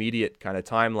the immediate kind of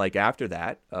time like after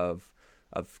that of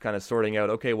kind of sorting out,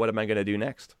 okay, what am I going to do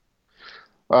next?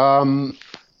 I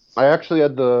actually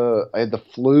had the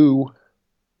flu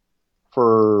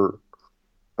for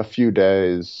a few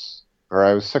days, or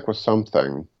I was sick with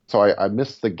something. So I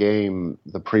missed the game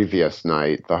the previous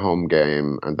night, the home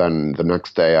game, and then the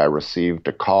next day I received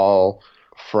a call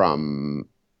from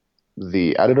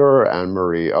the editor,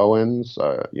 Anne-Marie Owens.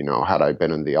 Had I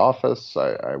been in the office,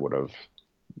 I would have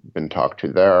been talked to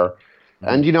there.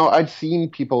 And, I'd seen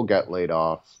people get laid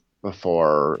off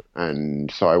before,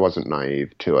 and so I wasn't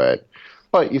naive to it.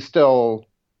 But you still,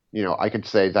 I could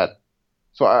say that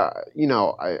So,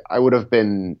 I would have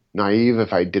been naive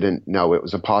if I didn't know it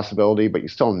was a possibility, but you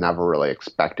still never really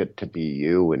expect it to be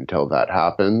you until that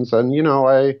happens. And,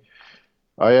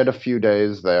 I had a few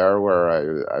days there where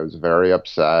I was very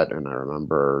upset, and I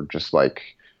remember just like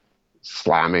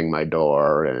slamming my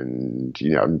door and,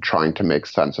 trying to make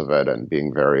sense of it and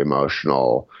being very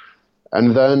emotional.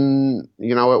 And then,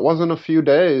 it wasn't a few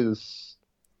days.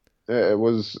 It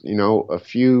was, a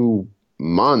few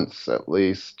months at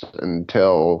least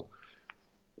until,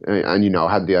 and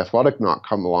had the Athletic not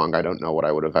come along, I don't know what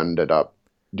I would have ended up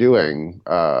doing.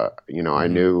 I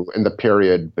knew in the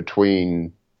period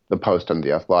between the Post and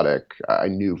the Athletic, I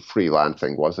knew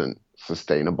freelancing wasn't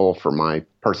sustainable for my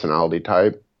personality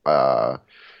type. It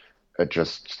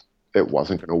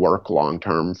wasn't going to work long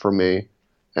term for me.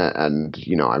 And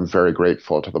I'm very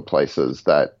grateful to the places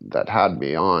that had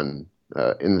me on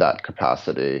in that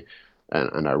capacity.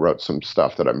 And I wrote some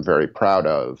stuff that I'm very proud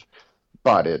of,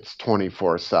 but it's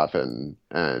 24/7,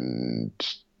 and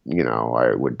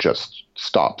I would just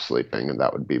stop sleeping, and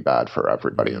that would be bad for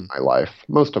everybody in my life,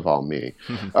 most of all me.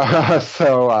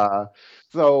 So,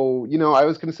 I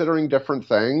was considering different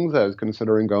things. I was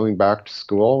considering going back to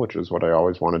school, which is what I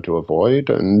always wanted to avoid.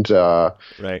 And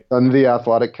right. Then the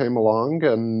Athletic came along,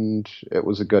 and it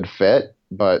was a good fit.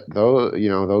 But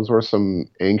those were some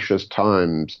anxious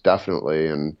times, definitely.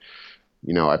 And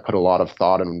I put a lot of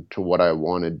thought into what I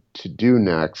wanted to do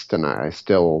next, and I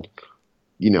still,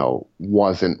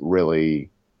 wasn't really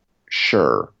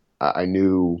sure. I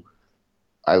knew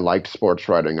I liked sports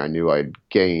writing. I knew I'd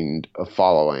gained a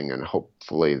following, and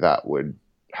hopefully that would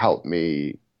help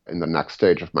me in the next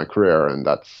stage of my career, and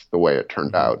that's the way it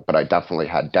turned out. But I definitely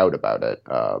had doubt about it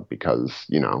because,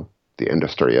 the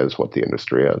industry is what the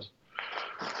industry is.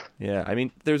 Yeah, I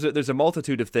mean, there's a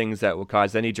multitude of things that will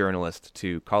cause any journalist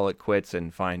to call it quits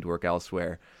and find work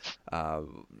elsewhere.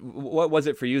 What was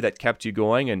it for you that kept you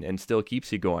going and still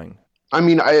keeps you going? I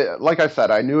mean, like I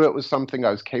said, I knew it was something I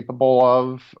was capable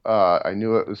of. I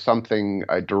knew it was something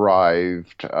I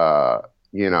derived,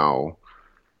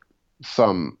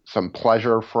 some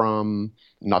pleasure from.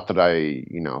 Not that I,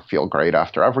 feel great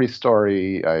after every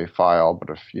story I file,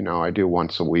 but if, I do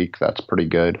once a week, that's pretty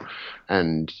good.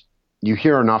 And you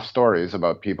hear enough stories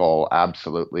about people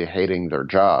absolutely hating their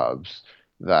jobs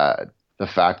that the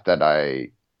fact that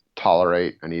I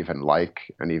tolerate and even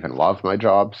like and even love my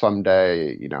job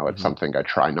someday, it's something I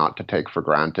try not to take for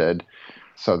granted.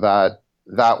 So that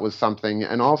was something.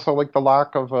 And also like the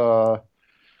lack of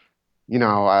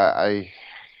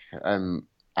I'm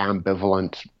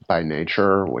ambivalent by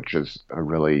nature, which is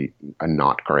a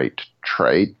not great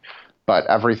trait. But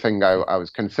everything I was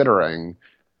considering,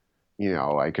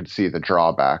 I could see the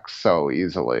drawbacks so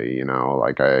easily.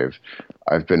 Like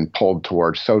I've been pulled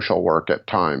towards social work at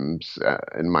times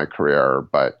in my career,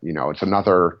 but it's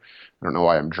another. I don't know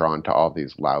why I'm drawn to all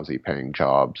these lousy paying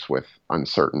jobs with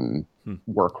uncertain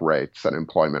work rates and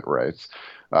employment rates.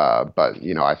 But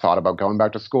I thought about going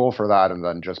back to school for that, and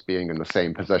then just being in the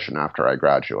same position after I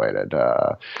graduated.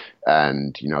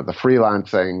 And the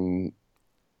freelancing,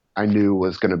 I knew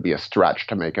was going to be a stretch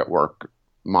to make it work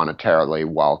monetarily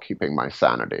while keeping my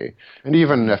sanity. And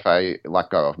even if I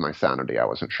let go of my sanity, I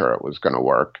wasn't sure it was going to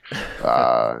work.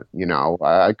 I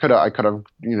could have,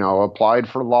 applied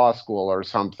for law school or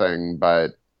something,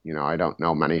 but, I don't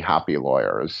know many happy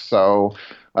lawyers. So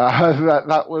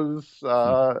that was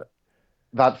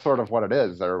that's sort of what it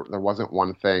is. There wasn't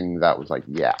one thing that was like,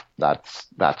 yeah, that's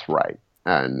right.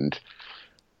 And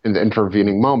in the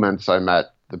intervening moments, I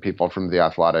met the people from The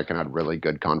Athletic and had really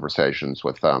good conversations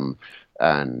with them.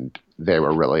 And they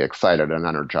were really excited and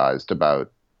energized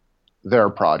about their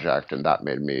project. And that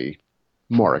made me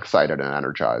more excited and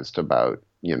energized about,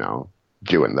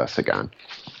 doing this again.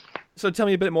 So tell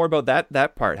me a bit more about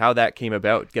that part, how that came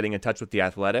about, getting in touch with The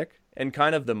Athletic, and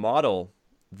kind of the model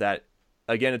that,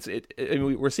 again,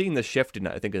 we're seeing this shift in,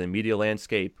 I think, in the media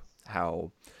landscape,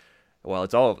 how, well,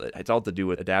 it's all to do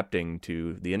with adapting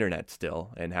to the internet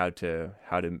still, and how to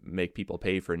make people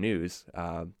pay for news.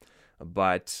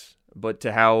 But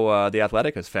to how The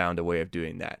Athletic has found a way of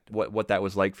doing that, what that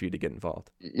was like for you to get involved.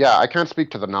 Yeah, I can't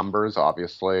speak to the numbers,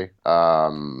 obviously.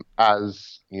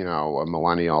 As a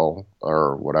millennial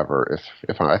or whatever,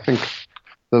 if I think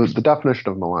the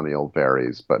definition of millennial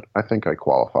varies, but I think I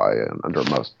qualify under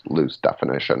most loose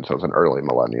definitions as an early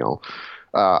millennial.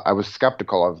 I was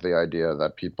skeptical of the idea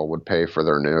that people would pay for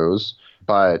their news,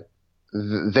 but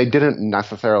they didn't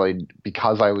necessarily,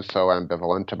 because I was so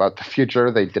ambivalent about the future,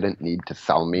 they didn't need to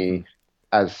sell me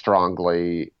as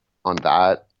strongly on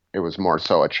that. It was more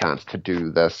so a chance to do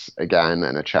this again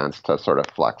and a chance to sort of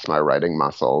flex my writing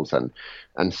muscles and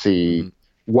see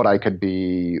what I could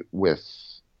be with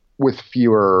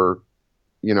fewer,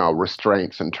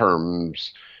 restraints in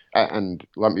terms. And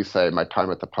let me say, my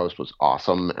time at the Post was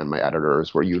awesome, and my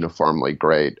editors were uniformly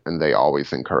great, and they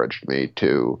always encouraged me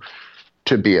to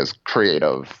be as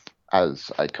creative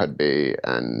as I could be.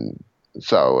 And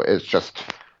so it's just,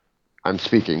 I'm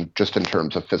speaking just in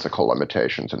terms of physical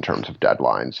limitations, in terms of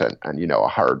deadlines and a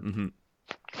hard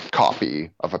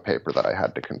copy of a paper that I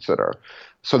had to consider.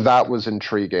 So that was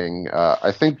intriguing.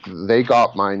 I think they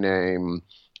got my name.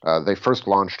 They first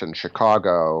launched in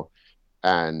Chicago,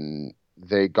 and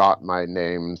they got my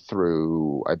name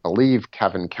through, I believe,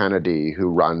 Kevin Kennedy, who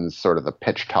runs sort of the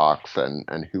Pitch Talks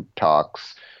and Hoop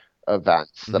Talks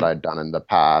events that I'd done in the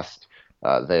past.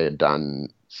 They had done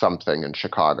something in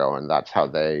Chicago, and that's how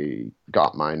they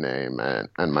got my name.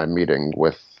 And my meeting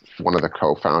with one of the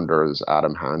co-founders,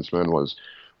 Adam Hansman,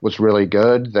 was really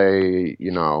good. They,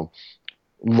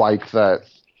 like that,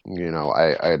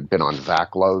 I had been on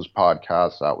Zach Lowe's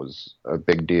podcast. That was a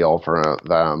big deal for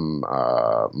them.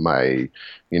 My,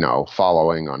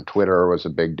 following on Twitter was a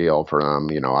big deal for them.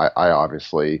 I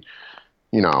obviously,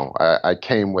 I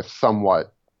came with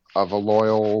somewhat of a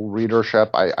loyal readership.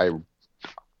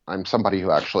 I'm somebody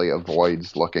who actually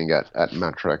avoids looking at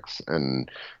metrics and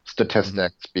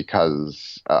statistics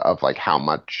because of like how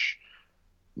much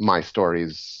my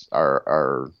stories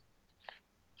are.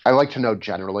 I like to know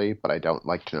generally, but I don't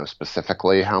like to know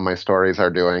specifically how my stories are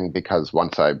doing, because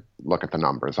once I look at the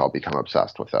numbers, I'll become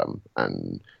obsessed with them,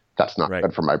 and that's not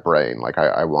good for my brain. Like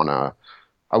I want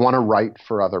to write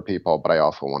for other people, but I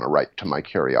also want to write to my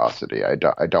curiosity. I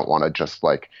don't want to just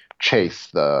like chase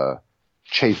the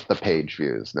page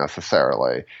views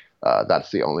necessarily.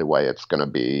 That's the only way it's going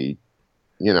to be,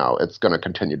 it's going to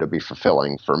continue to be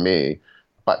fulfilling for me.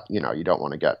 But, you don't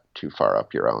want to get too far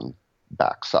up your own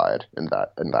backside in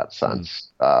that sense.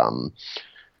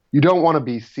 You don't want to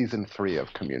be season 3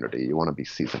 of Community. You want to be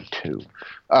season 2,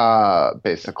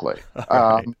 basically.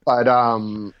 Right. But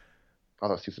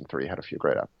although season 3 had a few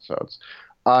great episodes,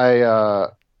 I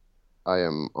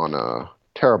am on a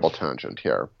terrible tangent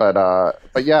here. But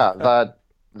yeah,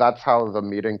 that's how the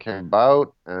meeting came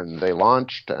about, and they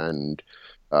launched, and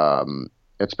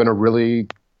it's been a really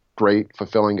great,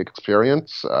 fulfilling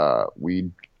experience. We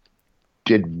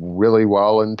did really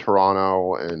well in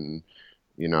Toronto, and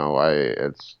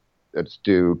it's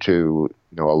due to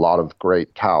a lot of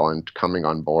great talent coming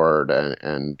on board,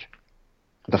 and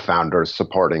the founders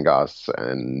supporting us,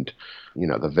 and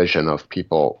the vision of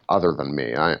people other than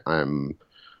me. I'm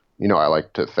I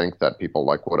like to think that people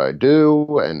like what I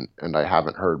do, and I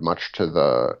haven't heard much to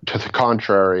the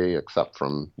contrary, except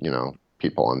from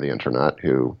people on the internet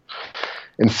who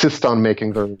insist on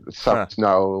making their stuff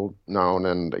known.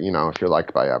 And if you're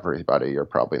liked by everybody, you're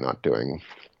probably not doing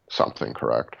something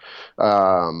correct.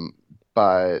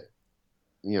 But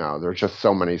there's just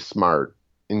so many smart,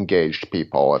 engaged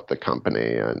people at the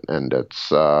company, and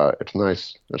it's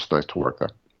nice. It's nice to work there.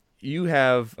 You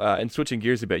have, and switching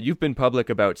gears a bit, you've been public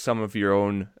about some of your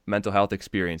own mental health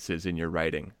experiences in your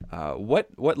writing.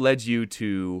 What led you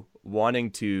to wanting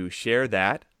to share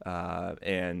that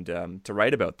and to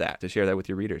write about that, to share that with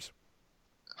your readers?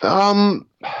 It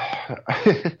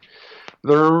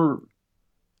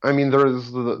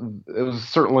was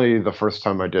certainly the first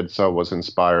time I did so was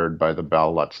inspired by the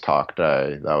Bell Let's Talk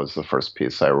Day. That was the first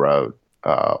piece I wrote,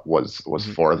 was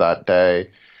for that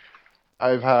day.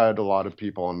 I've had a lot of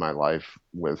people in my life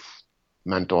with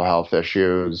mental health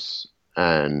issues,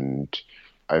 and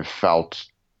I've felt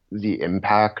the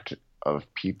impact of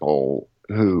people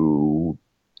who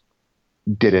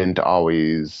didn't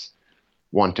always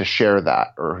want to share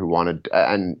that, or who wanted,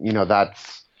 and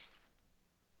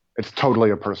it's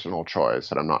totally a personal choice,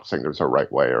 and I'm not saying there's a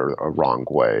right way or a wrong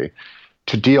way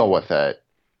to deal with it.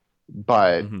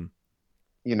 But,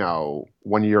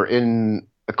 when you're in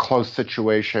a close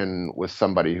situation with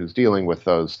somebody who's dealing with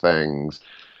those things,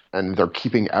 and they're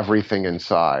keeping everything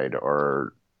inside,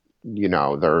 or,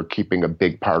 they're keeping a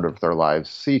big part of their lives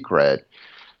secret,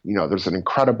 there's an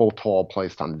incredible toll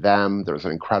placed on them. There's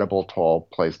an incredible toll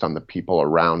placed on the people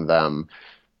around them.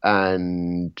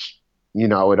 And,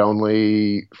 it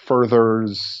only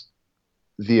furthers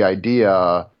the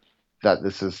idea that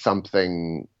this is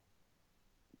something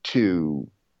to,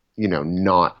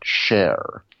 not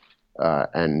share,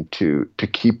 and to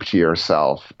keep to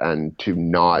yourself, and to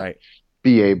not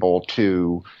be able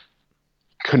to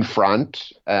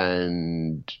confront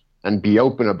and be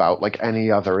open about, like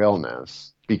any other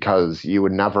illness, because you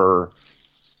would never.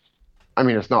 I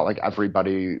mean, it's not like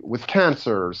everybody with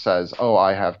cancer says, "Oh,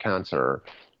 I have cancer,"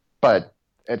 but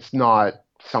it's not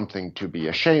something to be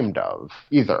ashamed of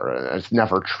either. It's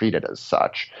never treated as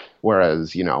such.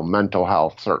 Whereas, mental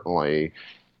health certainly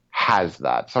has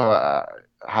that. So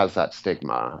has that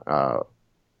stigma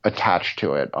attached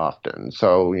to it often.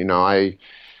 So,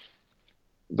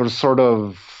 there's sort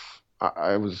of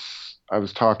I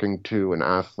was talking to an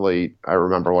athlete, I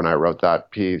remember when I wrote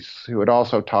that piece, who had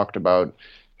also talked about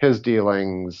his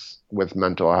dealings with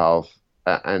mental health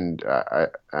and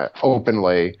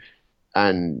openly,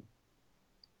 and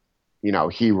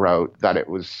he wrote that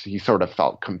he sort of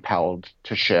felt compelled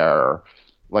to share,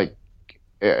 like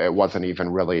it wasn't even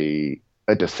really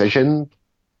a decision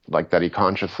like that he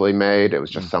consciously made. It was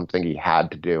just something he had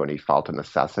to do and he felt a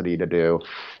necessity to do.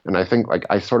 And I think like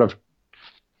I sort of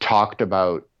talked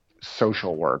about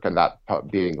social work and that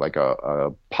being like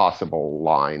a possible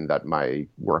line that my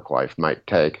work life might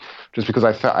take, just because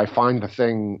I find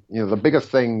the biggest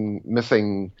thing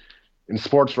missing in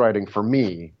sports writing for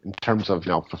me in terms of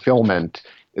fulfillment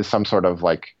is some sort of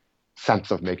like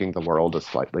sense of making the world a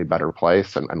slightly better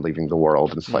place and leaving the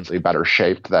world in slightly better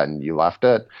shape than you left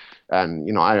it. And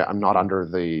I'm not under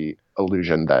the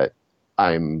illusion that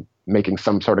I'm making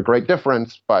some sort of great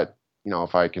difference, but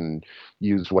if I can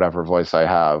use whatever voice I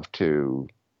have to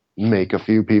make a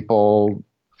few people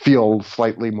feel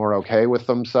slightly more okay with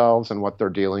themselves and what they're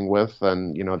dealing with,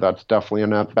 then that's definitely a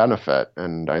net benefit.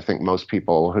 And I think most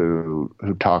people who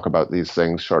talk about these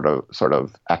things sort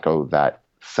of echo that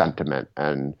sentiment.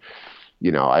 And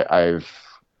I've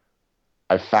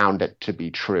found it to be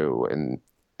true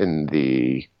in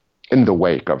the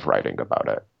wake of writing about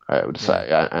it, I would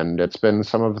say. And it's been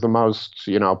some of the most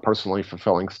personally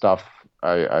fulfilling stuff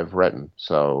I've written.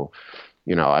 So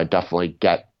I definitely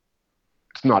get.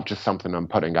 It's not just something I'm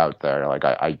putting out there. Like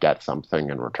I get something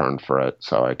in return for it,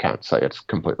 so I can't say it's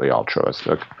completely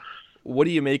altruistic. What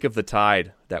do you make of the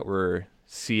tide that we're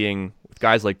seeing with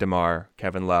guys like DeMar,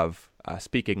 Kevin Love,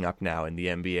 speaking up now in the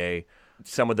NBA,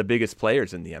 some of the biggest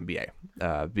players in the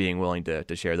NBA being willing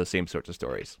to share the same sorts of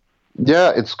stories?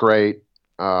 Yeah, it's great.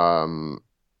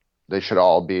 They should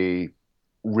all be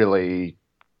really,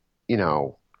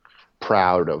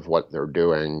 proud of what they're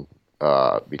doing.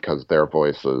 Because their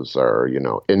voices are,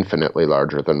 infinitely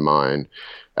larger than mine.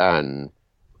 And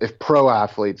if pro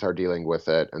athletes are dealing with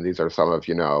it, and these are some of,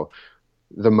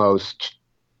 the most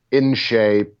in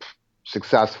shape,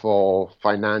 successful,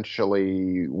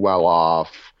 financially well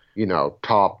off,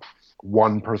 top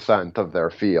 1% of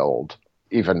their field,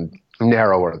 even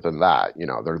narrower than that,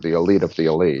 they're the elite of the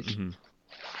elite. Mm-hmm.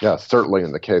 Yeah, certainly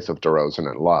in the case of DeRozan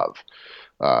and Love.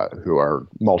 Who are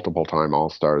multiple-time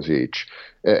All-Stars each.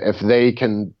 If they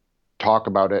can talk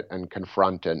about it and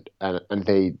confront it, and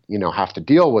they, have to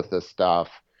deal with this stuff,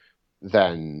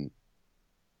 then,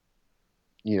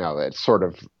 it sort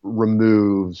of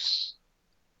removes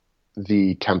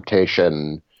the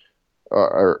temptation.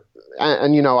 I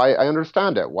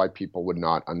understand it, why people would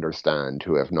not understand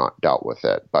who have not dealt with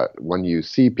it. But when you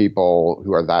see people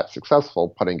who are that successful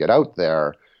putting it out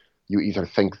there, you either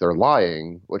think they're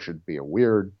lying, which would be a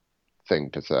weird thing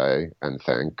to say and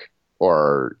think,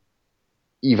 or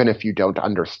even if you don't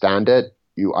understand it,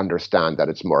 you understand that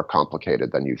it's more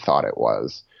complicated than you thought it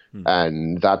was.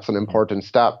 And that's an important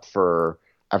step for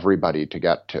everybody to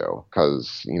get to,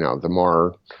 because, the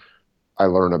more I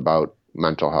learn about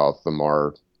mental health, the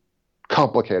more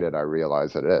complicated I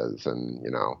realize it is. And,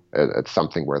 it's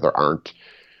something where there aren't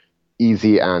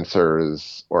easy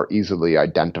answers or easily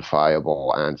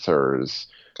identifiable answers.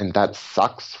 And that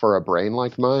sucks for a brain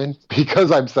like mine,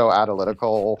 because I'm so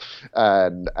analytical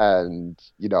and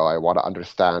I want to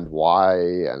understand why,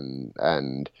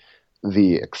 and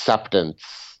the acceptance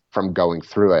from going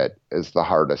through it is the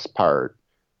hardest part.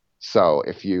 So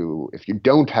if you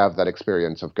don't have that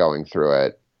experience of going through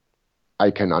it, I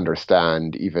can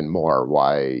understand even more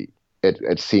why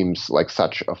it seems like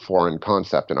such a foreign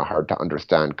concept and a hard to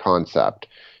understand concept.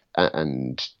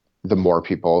 And the more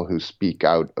people who speak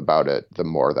out about it, the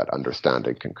more that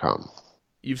understanding can come.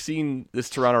 You've seen this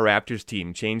Toronto Raptors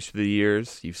team change through the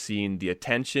years. You've seen the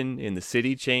attention in the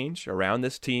city change around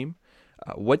this team.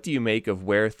 What do you make of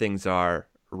where things are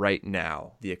right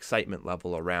now, the excitement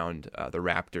level around the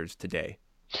Raptors today?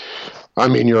 I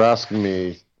mean, you're asking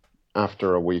me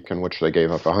after a week in which they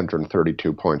gave up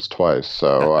 132 points twice.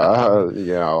 So,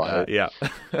 yeah.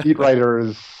 Beat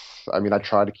writers, I mean, I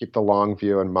try to keep the long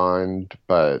view in mind,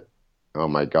 but oh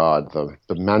my God,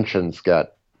 the mentions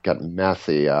get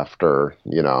messy after,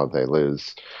 they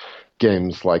lose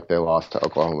games like they lost to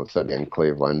Oklahoma City and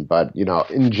Cleveland. But,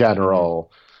 in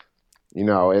general,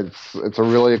 it's a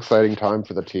really exciting time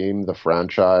for the team, the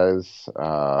franchise.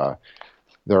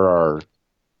 There are,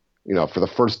 for the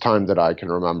first time that I can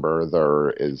remember,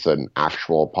 there is an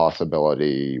actual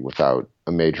possibility without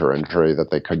a major injury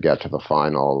that they could get to the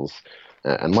finals.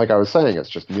 And like I was saying, it's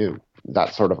just new.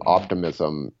 That sort of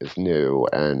optimism is new.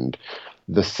 And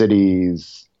the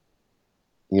city's,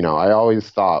 I always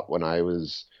thought when I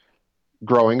was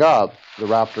growing up, the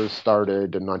Raptors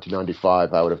started in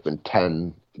 1995. I would have been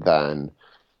 10 then.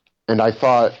 And I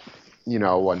thought,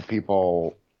 when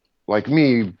people like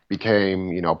me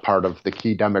became, part of the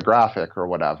key demographic or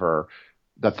whatever,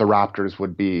 that the Raptors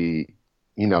would be,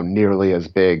 nearly as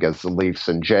big as the Leafs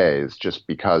and Jays, just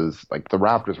because like the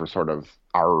Raptors were sort of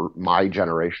my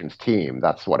generation's team.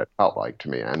 That's what it felt like to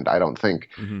me. And I don't think,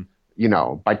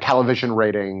 by television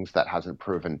ratings, that hasn't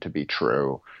proven to be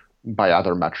true. By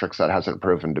other metrics, that hasn't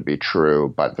proven to be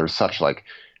true. But there's such like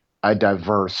a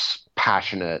diverse,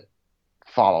 passionate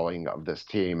following of this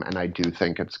team, and I do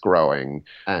think it's growing,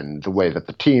 and the way that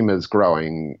the team is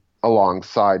growing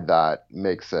alongside that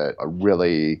makes it a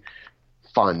really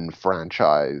fun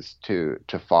franchise to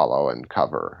follow and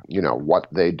cover. What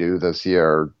they do this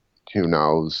year, who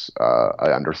knows?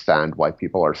 I understand why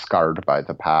people are scarred by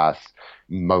the past.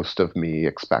 Most of me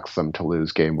expects them to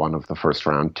lose game 1 of the first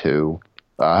round too,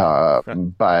 but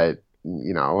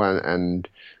and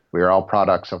we are all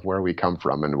products of where we come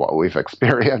from and what we've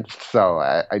experienced. So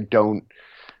I don't,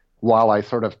 while I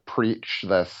sort of preach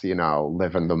this,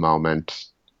 live in the moment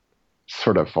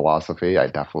sort of philosophy, I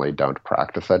definitely don't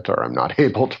practice it, or I'm not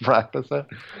able to practice it.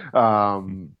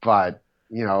 But,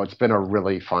 it's been a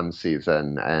really fun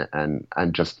season, and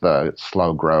just the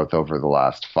slow growth over the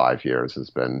last 5 years has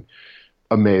been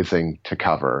amazing to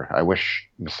cover. I wish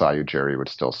Masai Ujiri would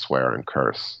still swear and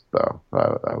curse, though.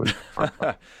 That would be fun.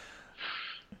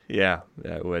 Yeah,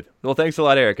 it would. Well, thanks a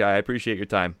lot, Eric. I appreciate your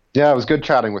time. Yeah, it was good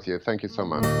chatting with you. Thank you so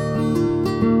much.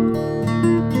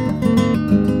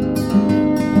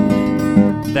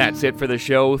 That's it for the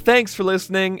show. Thanks for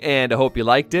listening, and I hope you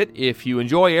liked it. If you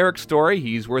enjoy Eric's story,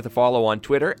 he's worth a follow on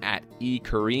Twitter at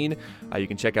 @ekareen. You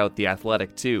can check out The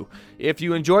Athletic too. If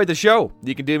you enjoyed the show,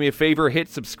 you can do me a favor, hit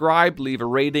subscribe, leave a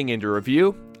rating and a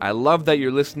review. I love that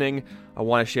you're listening. I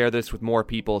want to share this with more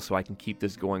people so I can keep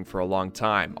this going for a long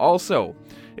time. Also,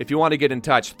 if you want to get in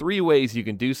touch, 3 ways you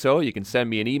can do so. You can send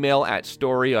me an email at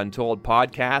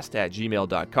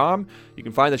storyuntoldpodcast@gmail.com. You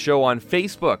can find the show on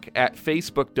Facebook at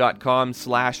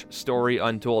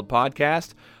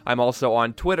facebook.com/storyuntoldpodcast. I'm also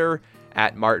on Twitter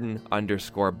at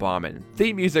Martin_Bauman.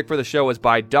 Theme music for the show is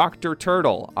by Dr.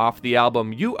 Turtle off the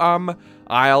album You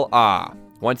I'll Ah.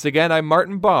 Once again, I'm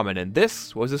Martin Bauman, and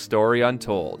this was A Story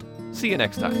Untold. See you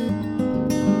next time.